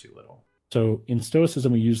much or too little. So in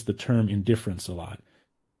Stoicism, we use the term indifference a lot.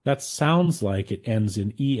 That sounds like it ends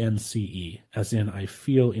in ENCE, as in I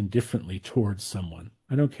feel indifferently towards someone.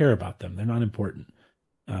 I don't care about them. They're not important.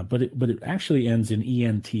 But it actually ends in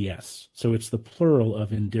ENTS. So it's the plural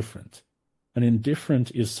of indifferent. An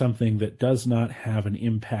indifferent is something that does not have an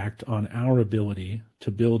impact on our ability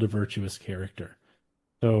to build a virtuous character.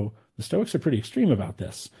 So the Stoics are pretty extreme about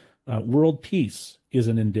this. World peace is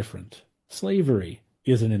an indifferent. Slavery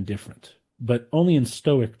is an indifferent, but only in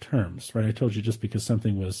Stoic terms, right? I told you just because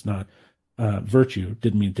something was not virtue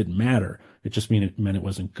didn't mean it didn't matter. It just meant it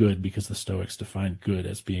wasn't good because the Stoics defined good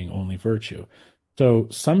as being only virtue. So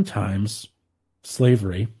sometimes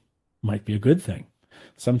slavery might be a good thing.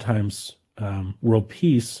 Sometimes world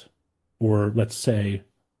peace, or let's say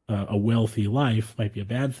a wealthy life, might be a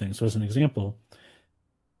bad thing. So as an example,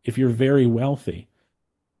 if you're very wealthy,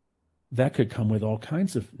 that could come with all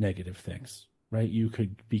kinds of negative things, right? You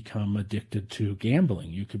could become addicted to gambling.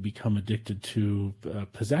 You could become addicted to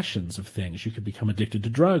possessions of things. You could become addicted to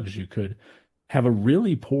drugs. You could have a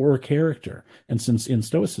really poor character. And since in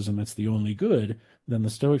Stoicism that's the only good, then the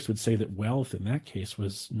Stoics would say that wealth in that case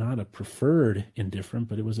was not a preferred indifferent,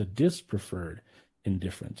 but it was a dispreferred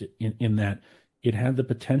indifferent, in that it had the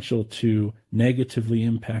potential to negatively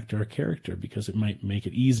impact our character because it might make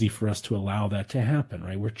it easy for us to allow that to happen,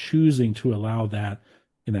 right? We're choosing to allow that,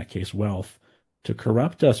 in that case, wealth, to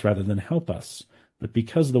corrupt us rather than help us. But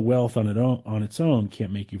because the wealth on its own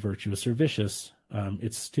can't make you virtuous or vicious,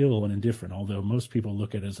 it's still an indifferent, although most people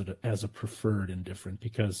look at it as a preferred indifferent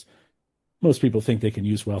because most people think they can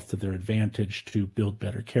use wealth to their advantage to build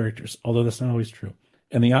better characters, although that's not always true.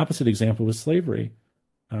 And the opposite example was slavery.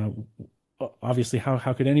 Obviously,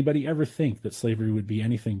 how could anybody ever think that slavery would be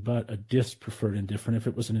anything but a dispreferred indifferent if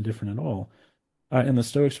it was an indifferent at all? And the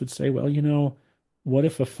Stoics would say, well, what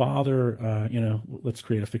if a father, let's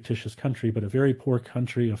create a fictitious country, but a very poor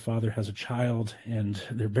country, a father has a child and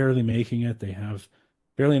they're barely making it. They have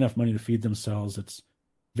barely enough money to feed themselves. It's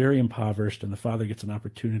very impoverished, and the father gets an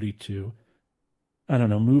opportunity to, I don't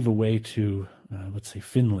know, move away to, let's say,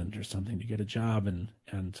 Finland or something to get a job,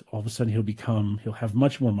 and all of a sudden he'll have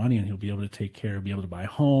much more money, and he'll be able to take care, be able to buy a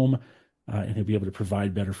home, and he'll be able to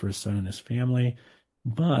provide better for his son and his family.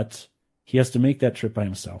 But he has to make that trip by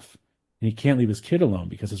himself, and he can't leave his kid alone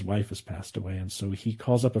because his wife has passed away. And so he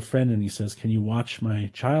calls up a friend and he says, "Can you watch my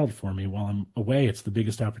child for me while I'm away? It's the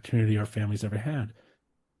biggest opportunity our family's ever had."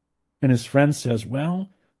 And his friend says, "Well,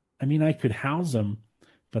 I mean, I could house him,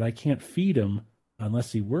 but I can't feed him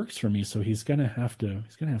unless he works for me. So he's gonna have to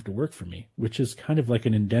work for me," which is kind of like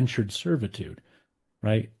an indentured servitude,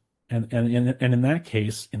 right? And in that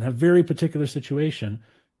case, in that very particular situation,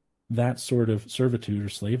 that sort of servitude or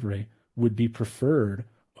slavery would be preferred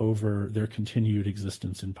over their continued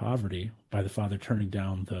existence in poverty by the father turning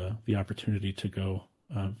down the opportunity to go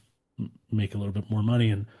make a little bit more money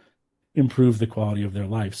and improve the quality of their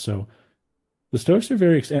life. So the Stoics are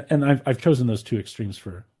very, and I've chosen those two extremes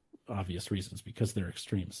for obvious reasons because they're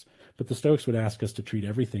extremes. But the Stoics would ask us to treat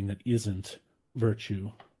everything that isn't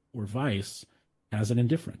virtue or vice as an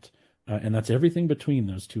indifferent. And that's everything between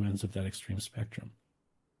those two ends of that extreme spectrum.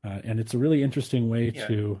 And it's a really interesting way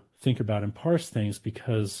to think about and parse things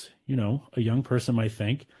because, a young person might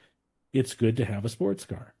think it's good to have a sports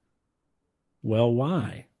car. Well,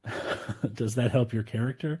 why? Does that help your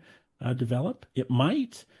character develop? It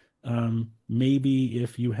might. Maybe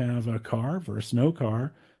if you have a car versus no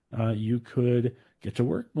car, you could get to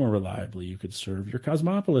work more reliably. You could serve your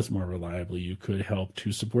cosmopolis more reliably. You could help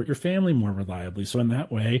to support your family more reliably. So in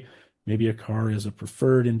that way, maybe a car is a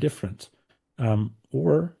preferred indifferent.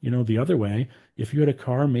 Or, the other way, if you had a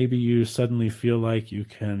car, maybe you suddenly feel like you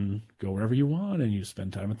can go wherever you want and you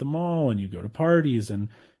spend time at the mall and you go to parties and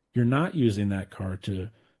you're not using that car to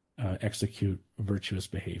execute virtuous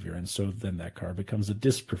behavior. And so then that car becomes a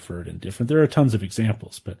dispreferred indifferent. There are tons of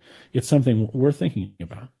examples, but it's something we're thinking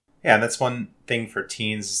about. Yeah, and that's one thing for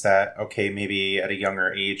teens is that, okay, maybe at a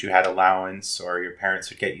younger age you had allowance or your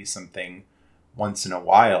parents would get you something once in a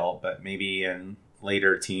while, but maybe in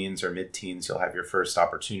later teens or mid-teens you'll have your first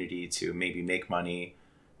opportunity to maybe make money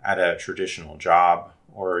at a traditional job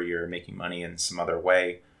or you're making money in some other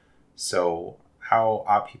way. So how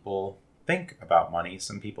ought people think about money?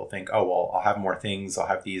 Some people think, oh, well, I'll have more things. I'll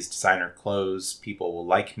have these designer clothes. People will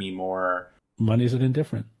like me more. Money's an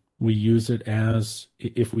indifferent. We use it as,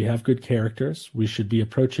 if we have good characters, we should be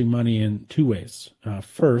approaching money in two ways.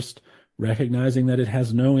 First, recognizing that it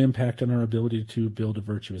has no impact on our ability to build a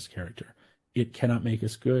virtuous character. It cannot make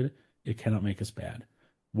us good. It cannot make us bad.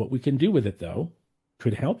 What we can do with it, though,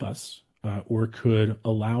 could help us or could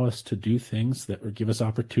allow us to do things that would give us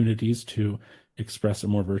opportunities to express a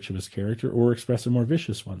more virtuous character or express a more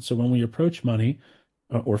vicious one. So when we approach money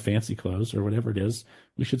or fancy clothes or whatever it is,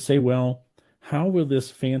 we should say, well, how will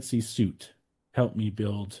this fancy suit help me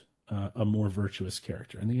build a more virtuous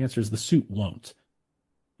character? And the answer is the suit won't.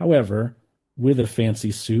 However, with a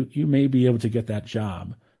fancy suit, you may be able to get that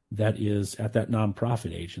job that is at that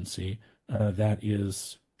nonprofit agency that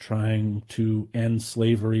is trying to end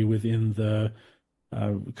slavery within the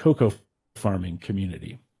cocoa farming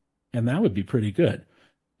community. And that would be pretty good.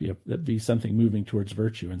 That'd be something moving towards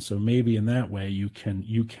virtue. And so maybe in that way you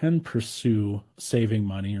can pursue saving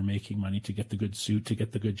money or making money to get the good suit, to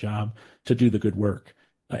get the good job, to do the good work.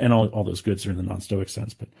 And all those goods are in the non-Stoic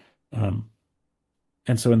sense. But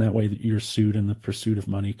and so in that way, your suit and the pursuit of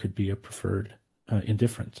money could be a preferred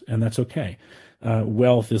indifferent, and that's okay.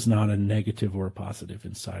 Wealth is not a negative or a positive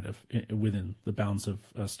within the bounds of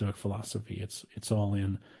Stoic philosophy. It's all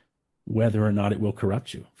in whether or not it will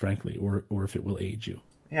corrupt you, frankly, or if it will aid you.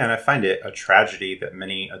 Yeah, and I find it a tragedy that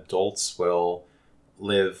many adults will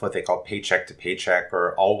live what they call paycheck to paycheck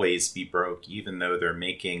or always be broke, even though they're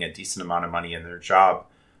making a decent amount of money in their job,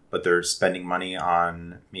 but they're spending money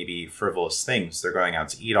on maybe frivolous things. They're going out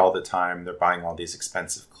to eat all the time. They're buying all these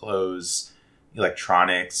expensive clothes,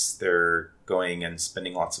 electronics. They're going and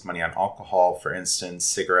spending lots of money on alcohol, for instance,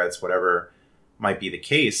 cigarettes, whatever might be the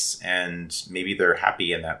case. And maybe they're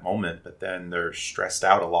happy in that moment, but then they're stressed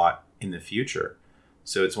out a lot in the future.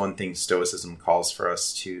 So it's one thing Stoicism calls for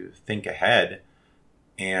us to think ahead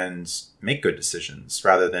and make good decisions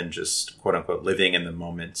rather than just, quote unquote, living in the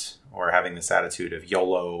moment or having this attitude of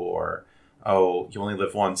YOLO or, oh, you only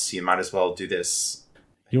live once, you might as well do this.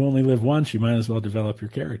 You only live once, you might as well develop your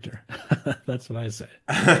character. That's what I say.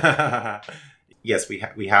 Yes,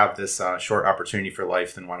 we have this short opportunity for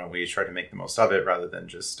life, then why don't we try to make the most of it rather than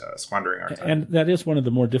just squandering our time? And that is one of the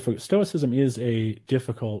more difficult. Stoicism is a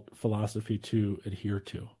difficult philosophy to adhere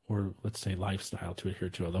to, or let's say lifestyle to adhere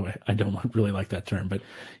to, although I don't really like that term. But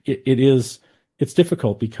it's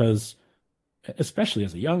difficult because especially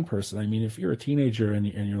as a young person. I mean, if you're a teenager and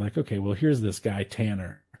you're like, okay, well, here's this guy,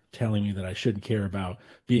 Tanner, telling me that I shouldn't care about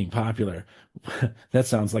being popular. That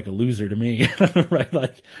sounds like a loser to me, right?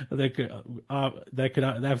 Like that could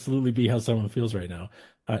absolutely be how someone feels right now.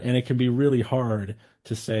 And it can be really hard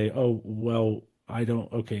to say, oh, well, I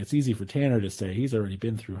don't, okay, it's easy for Tanner to say he's already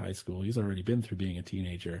been through high school. He's already been through being a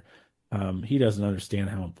teenager. He doesn't understand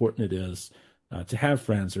how important it is to have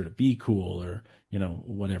friends or to be cool or,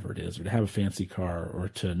 whatever it is, or to have a fancy car or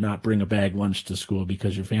to not bring a bag lunch to school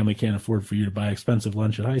because your family can't afford for you to buy expensive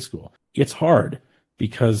lunch at high school. It's hard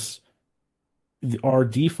because our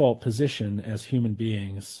default position as human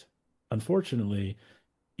beings, unfortunately,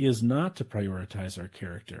 is not to prioritize our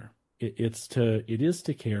character. It is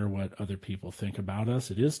to care what other people think about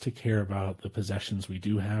us. It is to care about the possessions we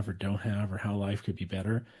do have or don't have or how life could be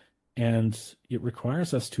better. And it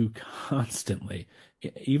requires us to constantly,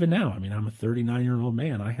 even now, I mean, I'm a 39-year-old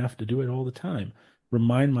man. I have to do it all the time.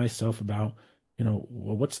 Remind myself about,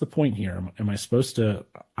 well, what's the point here? Am I supposed to,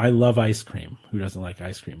 I love ice cream. Who doesn't like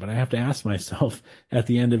ice cream? But I have to ask myself at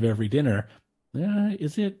the end of every dinner,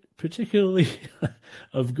 is it particularly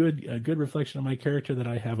a good reflection of my character that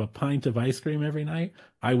I have a pint of ice cream every night?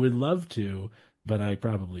 I would love to, but I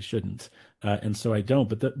probably shouldn't, and so I don't.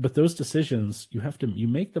 But those decisions you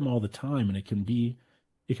make them all the time, and it can be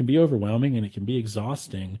overwhelming and it can be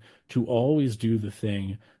exhausting to always do the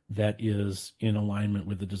thing that is in alignment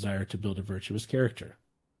with the desire to build a virtuous character.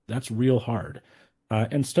 That's real hard,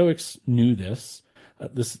 and Stoics knew this.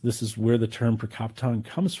 This is where the term prokopton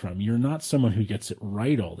comes from. You're not someone who gets it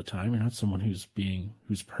right all the time. You're not someone who's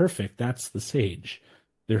perfect. That's the sage.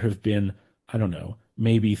 There have been, I don't know,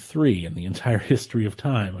 maybe 3 in the entire history of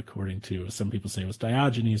time, according to some people say it was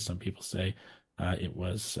Diogenes, some people say it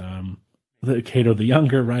was Cato the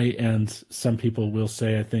Younger, right? And some people will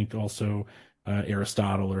say, I think also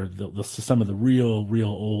Aristotle or some of the real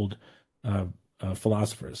old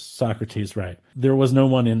philosophers. Socrates, right? There was no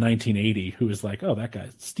one in 1980 who was like, oh, that guy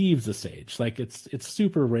Steve's a sage. Like it's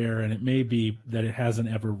super rare, and it may be that it hasn't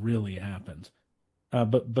ever really happened.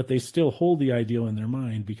 But they still hold the ideal in their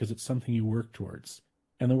mind because it's something you work towards.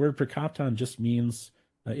 And the word prokopton just means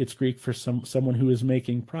it's Greek for someone who is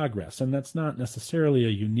making progress, and that's not necessarily a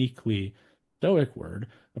uniquely Stoic word.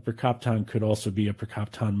 A prokopton could also be a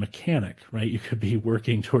prokopton mechanic, right? You could be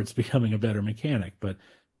working towards becoming a better mechanic, but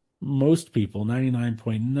most people,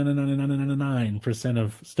 99.99999%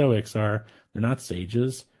 of Stoics they're not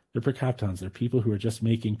sages, they're prokoptons. They're people who are just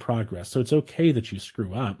making progress. So it's okay that you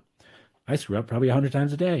screw up. I screw up probably 100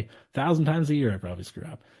 times a day, 1,000 times a year I probably screw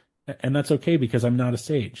up. And that's okay because I'm not a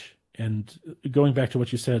sage. And going back to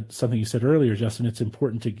what you said, something you said earlier, Justin, it's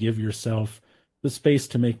important to give yourself the space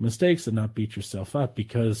to make mistakes and not beat yourself up,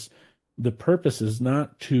 because the point is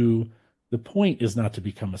not to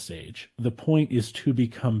become a sage. The point is to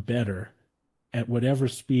become better at whatever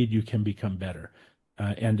speed you can become better.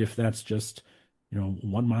 And if that's just,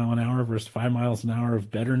 1 mile an hour versus 5 miles an hour of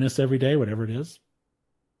betterness every day, whatever it is,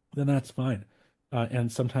 then that's fine.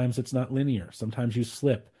 And sometimes it's not linear. Sometimes you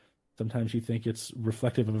slip. Sometimes you think it's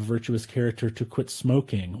reflective of a virtuous character to quit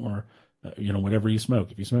smoking or, whatever you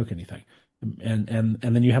smoke, if you smoke anything. And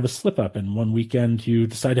then you have a slip up, and one weekend you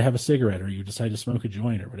decide to have a cigarette or you decide to smoke a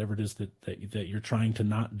joint or whatever it is that you're trying to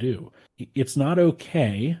not do. It's not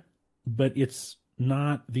okay, but it's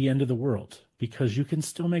not the end of the world, because you can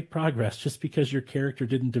still make progress. Just because your character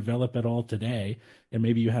didn't develop at all today and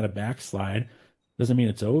maybe you had a backslide doesn't mean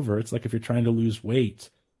it's over. It's like if you're trying to lose weight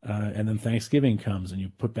and then Thanksgiving comes and you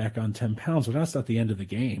put back on 10 pounds. Well, that's not the end of the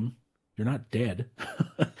game. You're not dead.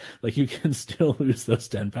 Like, you can still lose those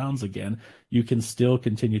 10 pounds again. You can still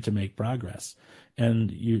continue to make progress.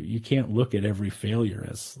 And you can't look at every failure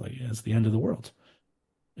as the end of the world.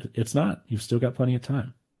 It's not. You've still got plenty of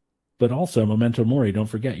time. But also, memento mori, don't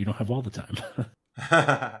forget, you don't have all the time.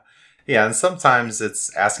 Yeah, and sometimes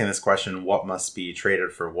it's asking this question, what must be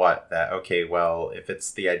traded for what? That, okay, well, if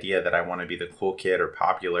it's the idea that I want to be the cool kid or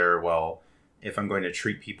popular, well, if I'm going to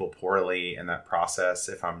treat people poorly in that process,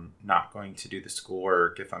 if I'm not going to do the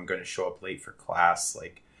schoolwork, if I'm going to show up late for class,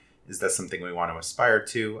 like, is that something we want to aspire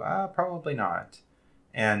to? Probably not.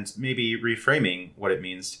 And maybe reframing what it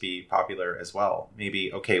means to be popular as well.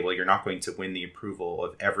 Maybe, okay, well, you're not going to win the approval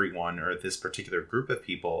of everyone or this particular group of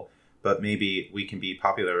people, but maybe we can be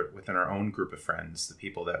popular within our own group of friends, the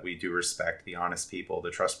people that we do respect, the honest people,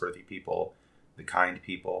 the trustworthy people, the kind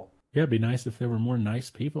people. Yeah, it'd be nice if there were more nice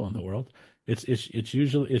people in the world. It's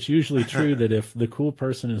usually true that if the cool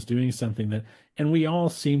person is doing something that, and we all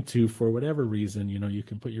seem to, for whatever reason, you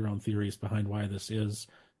can put your own theories behind why this is,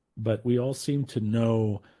 but we all seem to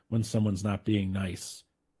know when someone's not being nice.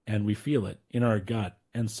 and we feel it in our gut.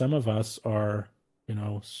 And some of us are,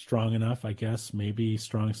 strong enough, I guess. Maybe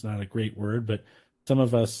strong is not a great word, but some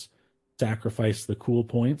of us sacrifice the cool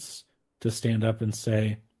points to stand up and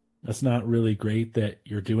say, that's not really great that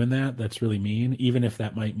you're doing that. That's really mean, even if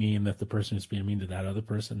that might mean that the person who's being mean to that other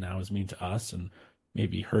person now is mean to us and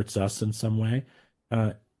maybe hurts us in some way.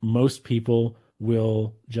 Most people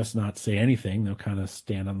will just not say anything. They'll kind of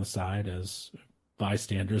stand on the side as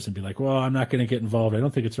bystanders and be like, well, I'm not going to get involved. I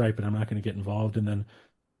don't think it's right, but I'm not going to get involved. And then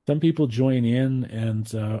some people join in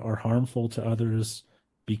and are harmful to others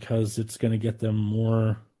because it's going to get them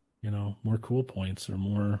more, more cool points or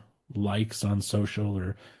more likes on social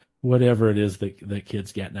or whatever it is that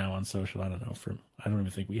kids get now on social. I don't know. I don't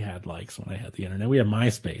even think we had likes when I had the internet. We had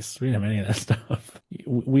MySpace. We didn't have any of that stuff.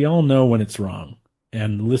 We all know when it's wrong.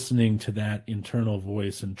 And listening to that internal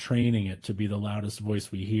voice and training it to be the loudest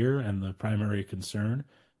voice we hear and the primary concern,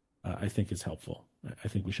 I think is helpful. I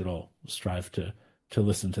think we should all strive to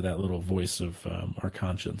listen to that little voice of our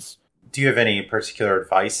conscience. Do you have any particular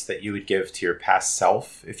advice that you would give to your past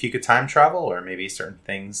self if you could time travel, or maybe certain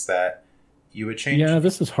things that you would change? Yeah,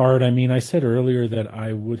 this is hard. I mean, I said earlier that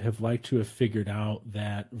I would have liked to have figured out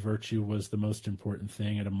that virtue was the most important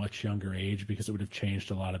thing at a much younger age because it would have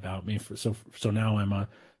changed a lot about me. So now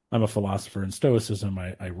I'm a philosopher in Stoicism.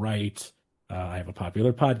 I write. I have a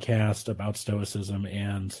popular podcast about Stoicism,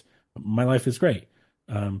 and my life is great.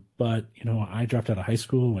 But I dropped out of high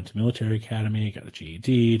school, went to military academy, got a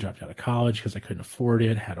GED, dropped out of college because I couldn't afford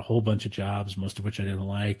it, had a whole bunch of jobs, most of which I didn't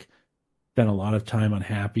like. Spent a lot of time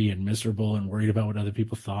unhappy and miserable and worried about what other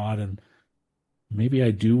people thought. And maybe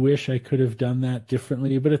I do wish I could have done that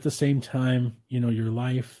differently. But at the same time, your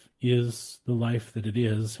life is the life that it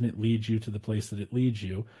is, and it leads you to the place that it leads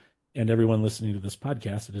you. And everyone listening to this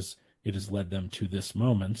podcast, it has led them to this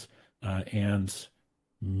moment. And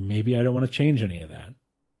maybe I don't want to change any of that.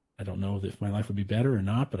 I don't know if my life would be better or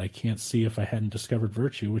not, but I can't see if I hadn't discovered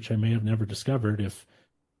virtue, which I may have never discovered if,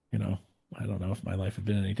 I don't know if my life had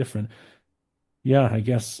been any different. Yeah, I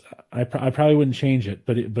guess I probably wouldn't change it,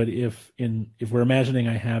 but if we're imagining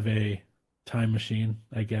I have a time machine,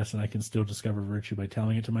 I guess, and I can still discover virtue by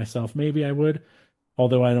telling it to myself, maybe I would.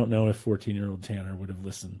 Although I don't know if 14-year-old Tanner would have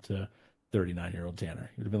listened to 39-year-old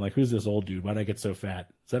Tanner. He would have been like, "Who's this old dude? Why'd I get so fat?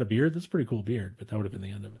 Is that a beard? That's a pretty cool beard." But that would have been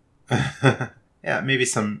the end of it. Yeah, maybe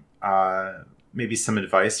some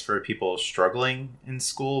advice for people struggling in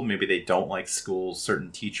school. Maybe they don't like school, certain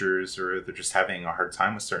teachers, or they're just having a hard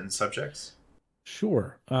time with certain subjects.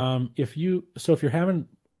 Sure. If you're having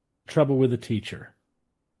trouble with a teacher,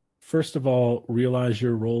 first of all, realize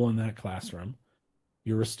your role in that classroom.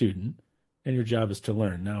 You're a student, and your job is to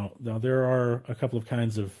learn. Now there are a couple of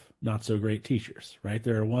kinds of not so great teachers, right?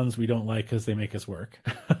 There are ones we don't like because they make us work,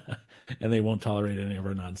 and they won't tolerate any of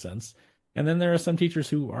our nonsense. And then there are some teachers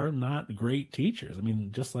who are not great teachers. I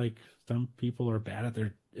mean, just like some people are bad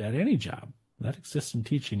at any job. That exists in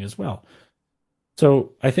teaching as well.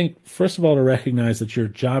 So I think, first of all, to recognize that your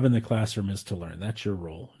job in the classroom is to learn. That's your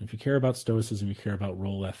role. If you care about Stoicism, you care about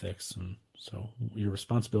role ethics. And so your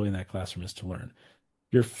responsibility in that classroom is to learn.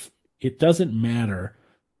 It doesn't matter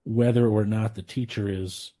whether or not the teacher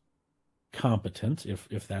is competent,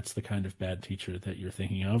 if that's the kind of bad teacher that you're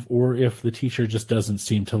thinking of, or if the teacher just doesn't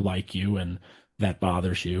seem to like you and that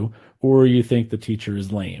bothers you, or you think the teacher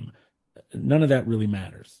is lame. None of that really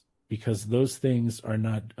matters, because those things are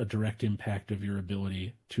not a direct impact of your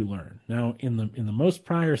ability to learn. Now, in the most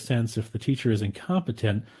prior sense, if the teacher is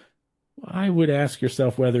incompetent, I would ask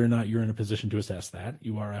yourself whether or not you're in a position to assess that.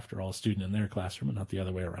 You are, after all, a student in their classroom and not the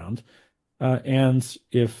other way around. And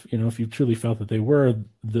if you truly felt that they were,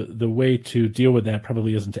 the way to deal with that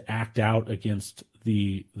probably isn't to act out against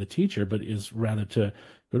the teacher, but is rather to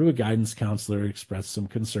go to a guidance counselor, express some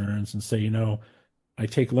concerns, and say, I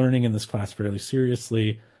take learning in this class fairly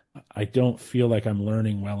seriously. I don't feel like I'm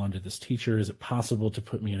learning well under this teacher. Is it possible to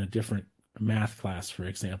put me in a different math class, for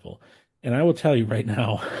example? And I will tell you right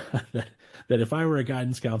now that if I were a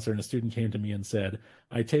guidance counselor and a student came to me and said,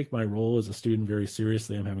 I take my role as a student very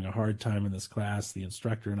seriously, I'm having a hard time in this class, the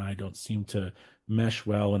instructor and I don't seem to mesh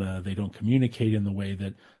well, and they don't communicate in the way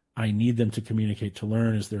that I need them to communicate to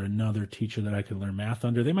learn. Is there another teacher that I could learn math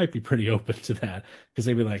under? They might be pretty open to that, because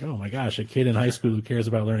they'd be like, oh my gosh, a kid in high school who cares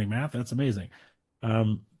about learning math, that's amazing.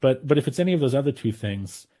 But if it's any of those other two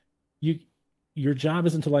things, your job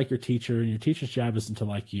isn't to like your teacher, and your teacher's job isn't to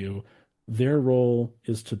like you. Their role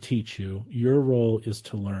is to teach you. Your role is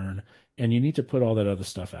to learn. And you need to put all that other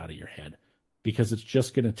stuff out of your head, because it's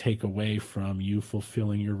just going to take away from you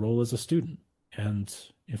fulfilling your role as a student. And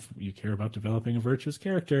if you care about developing a virtuous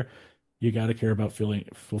character, you got to care about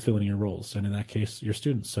fulfilling your roles. And in that case, your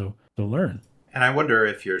students. So learn. And I wonder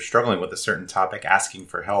if you're struggling with a certain topic, asking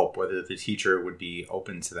for help, whether the teacher would be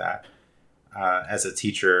open to that. As a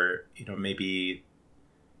teacher, maybe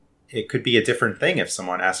it could be a different thing if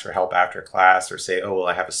someone asks for help after class or say, oh, well,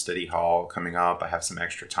 I have a study hall coming up. I have some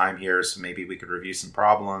extra time here, so maybe we could review some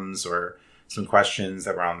problems or some questions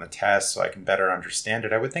that were on the test so I can better understand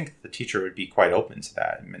it. I would think the teacher would be quite open to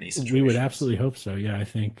that in many situations. We would absolutely hope so. Yeah, I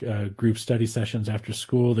think group study sessions after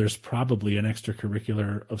school, there's probably an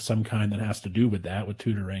extracurricular of some kind that has to do with that, with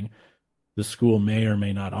tutoring. The school may or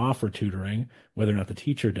may not offer tutoring, whether or not the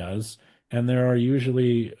teacher does. And there are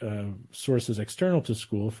usually sources external to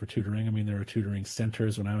school for tutoring. I mean, there are tutoring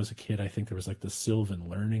centers. When I was a kid, I think there was like the Sylvan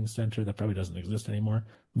Learning Center. That probably doesn't exist anymore.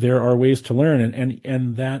 There are ways to learn,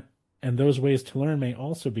 and those ways to learn may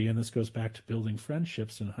also be, and this goes back to building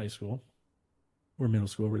friendships in high school or middle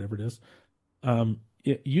school, whatever it is.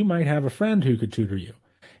 You might have a friend who could tutor you.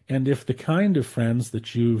 And if the kind of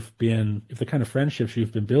friendships you've been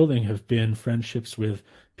building have been friendships with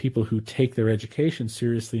people who take their education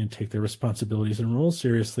seriously and take their responsibilities and roles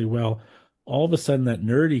seriously, well, all of a sudden that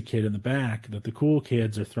nerdy kid in the back that the cool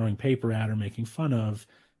kids are throwing paper at or making fun of,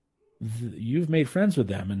 you've made friends with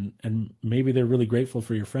them, and maybe they're really grateful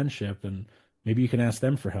for your friendship, and maybe you can ask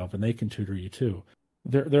them for help and they can tutor you too.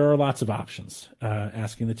 There are lots of options.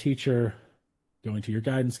 Asking the teacher, going to your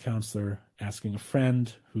guidance counselor, asking a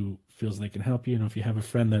friend who feels they can help you. If you have a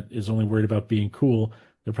friend that is only worried about being cool,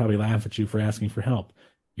 they'll probably laugh at you for asking for help.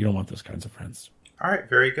 You don't want those kinds of friends. All right,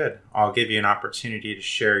 very good. I'll give you an opportunity to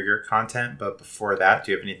share your content, but before that,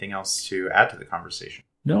 do you have anything else to add to the conversation?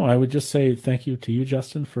 No, I would just say thank you to you,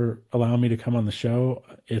 Justin, for allowing me to come on the show.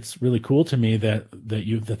 It's really cool to me that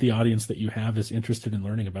the audience that you have is interested in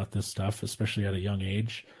learning about this stuff, especially at a young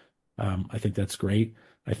age. I think that's great.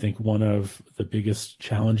 I think one of the biggest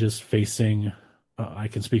challenges facing, I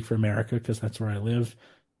can speak for America because that's where I live,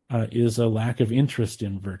 is a lack of interest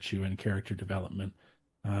in virtue and character development,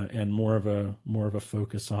 and more of a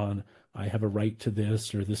focus on, I have a right to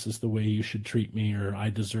this, or this is the way you should treat me, or I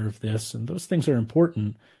deserve this. And those things are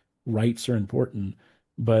important. Rights are important,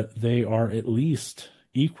 but they are at least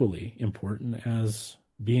equally important as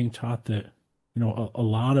being taught that, a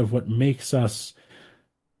lot of what makes us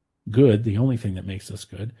good, the only thing that makes us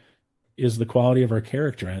good, is the quality of our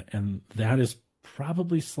character. And that is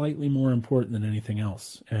probably slightly more important than anything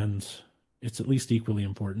else. And it's at least equally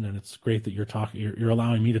important. And it's great that you're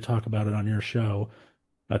allowing me to talk about it on your show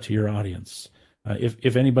to your audience.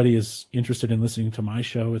 If anybody is interested in listening to my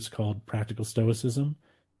show, it's called Practical Stoicism.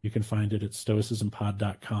 You can find it at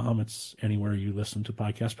stoicismpod.com. It's anywhere you listen to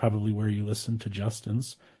podcasts, probably where you listen to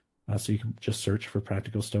Justin's. So you can just search for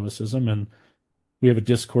Practical Stoicism. And we have a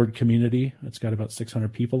Discord community. It's got about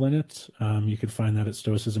 600 people in it. You can find that at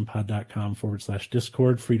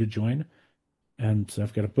stoicismpod.com/Discord, free to join. And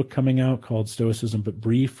I've got a book coming out called Stoicism But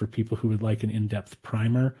Brief for people who would like an in-depth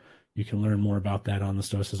primer. You can learn more about that on the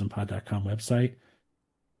stoicismpod.com website.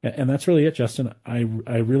 And that's really it, Justin. I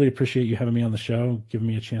really appreciate you having me on the show, giving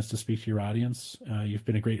me a chance to speak to your audience. You've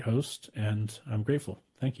been a great host, and I'm grateful.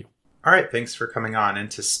 Thank you. All right, thanks for coming on. And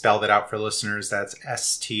to spell that out for listeners, that's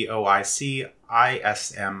STOICISM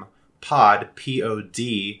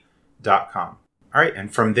pod.com. All right,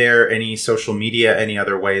 and from there, any social media, any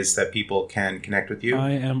other ways that people can connect with you?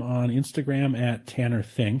 I am on Instagram at Tanner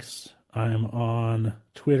Thinks. I'm on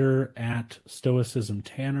Twitter at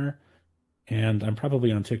StoicismTanner, and I'm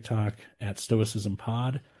probably on TikTok at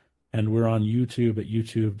StoicismPod, and we're on YouTube at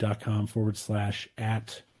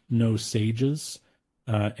youtube.com/@NoSages,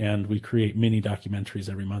 and we create mini documentaries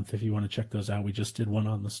every month. If you want to check those out, we just did one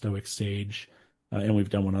on the Stoic sage, and we've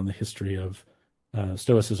done one on the history of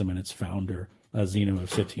Stoicism and its founder, Zeno of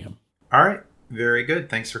Citium. All right, very good.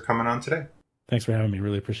 Thanks for coming on today. Thanks for having me.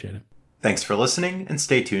 Really appreciate it. Thanks for listening, and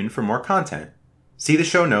stay tuned for more content. See the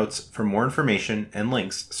show notes for more information and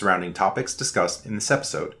links surrounding topics discussed in this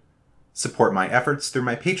episode. Support my efforts through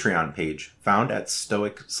my Patreon page, found at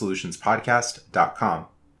stoicsolutionspodcast.com.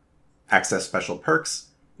 Access special perks,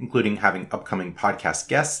 including having upcoming podcast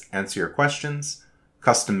guests answer your questions,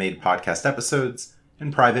 custom-made podcast episodes,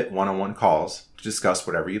 and private one-on-one calls to discuss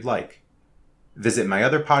whatever you'd like. Visit my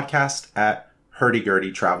other podcast at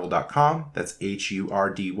hurdygurdytravel.com, that's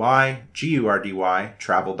HURDYGURDY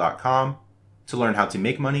travel.com, to learn how to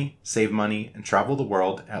make money, save money, and travel the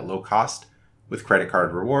world at low cost with credit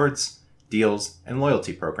card rewards, deals, and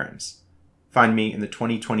loyalty programs. Find me in the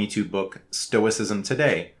 2022 book Stoicism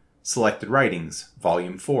Today, Selected Writings,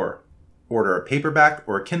 Volume 4. Order a paperback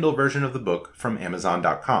or a Kindle version of the book from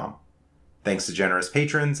Amazon.com. Thanks to generous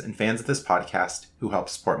patrons and fans of this podcast who help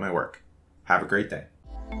support my work. Have a great day.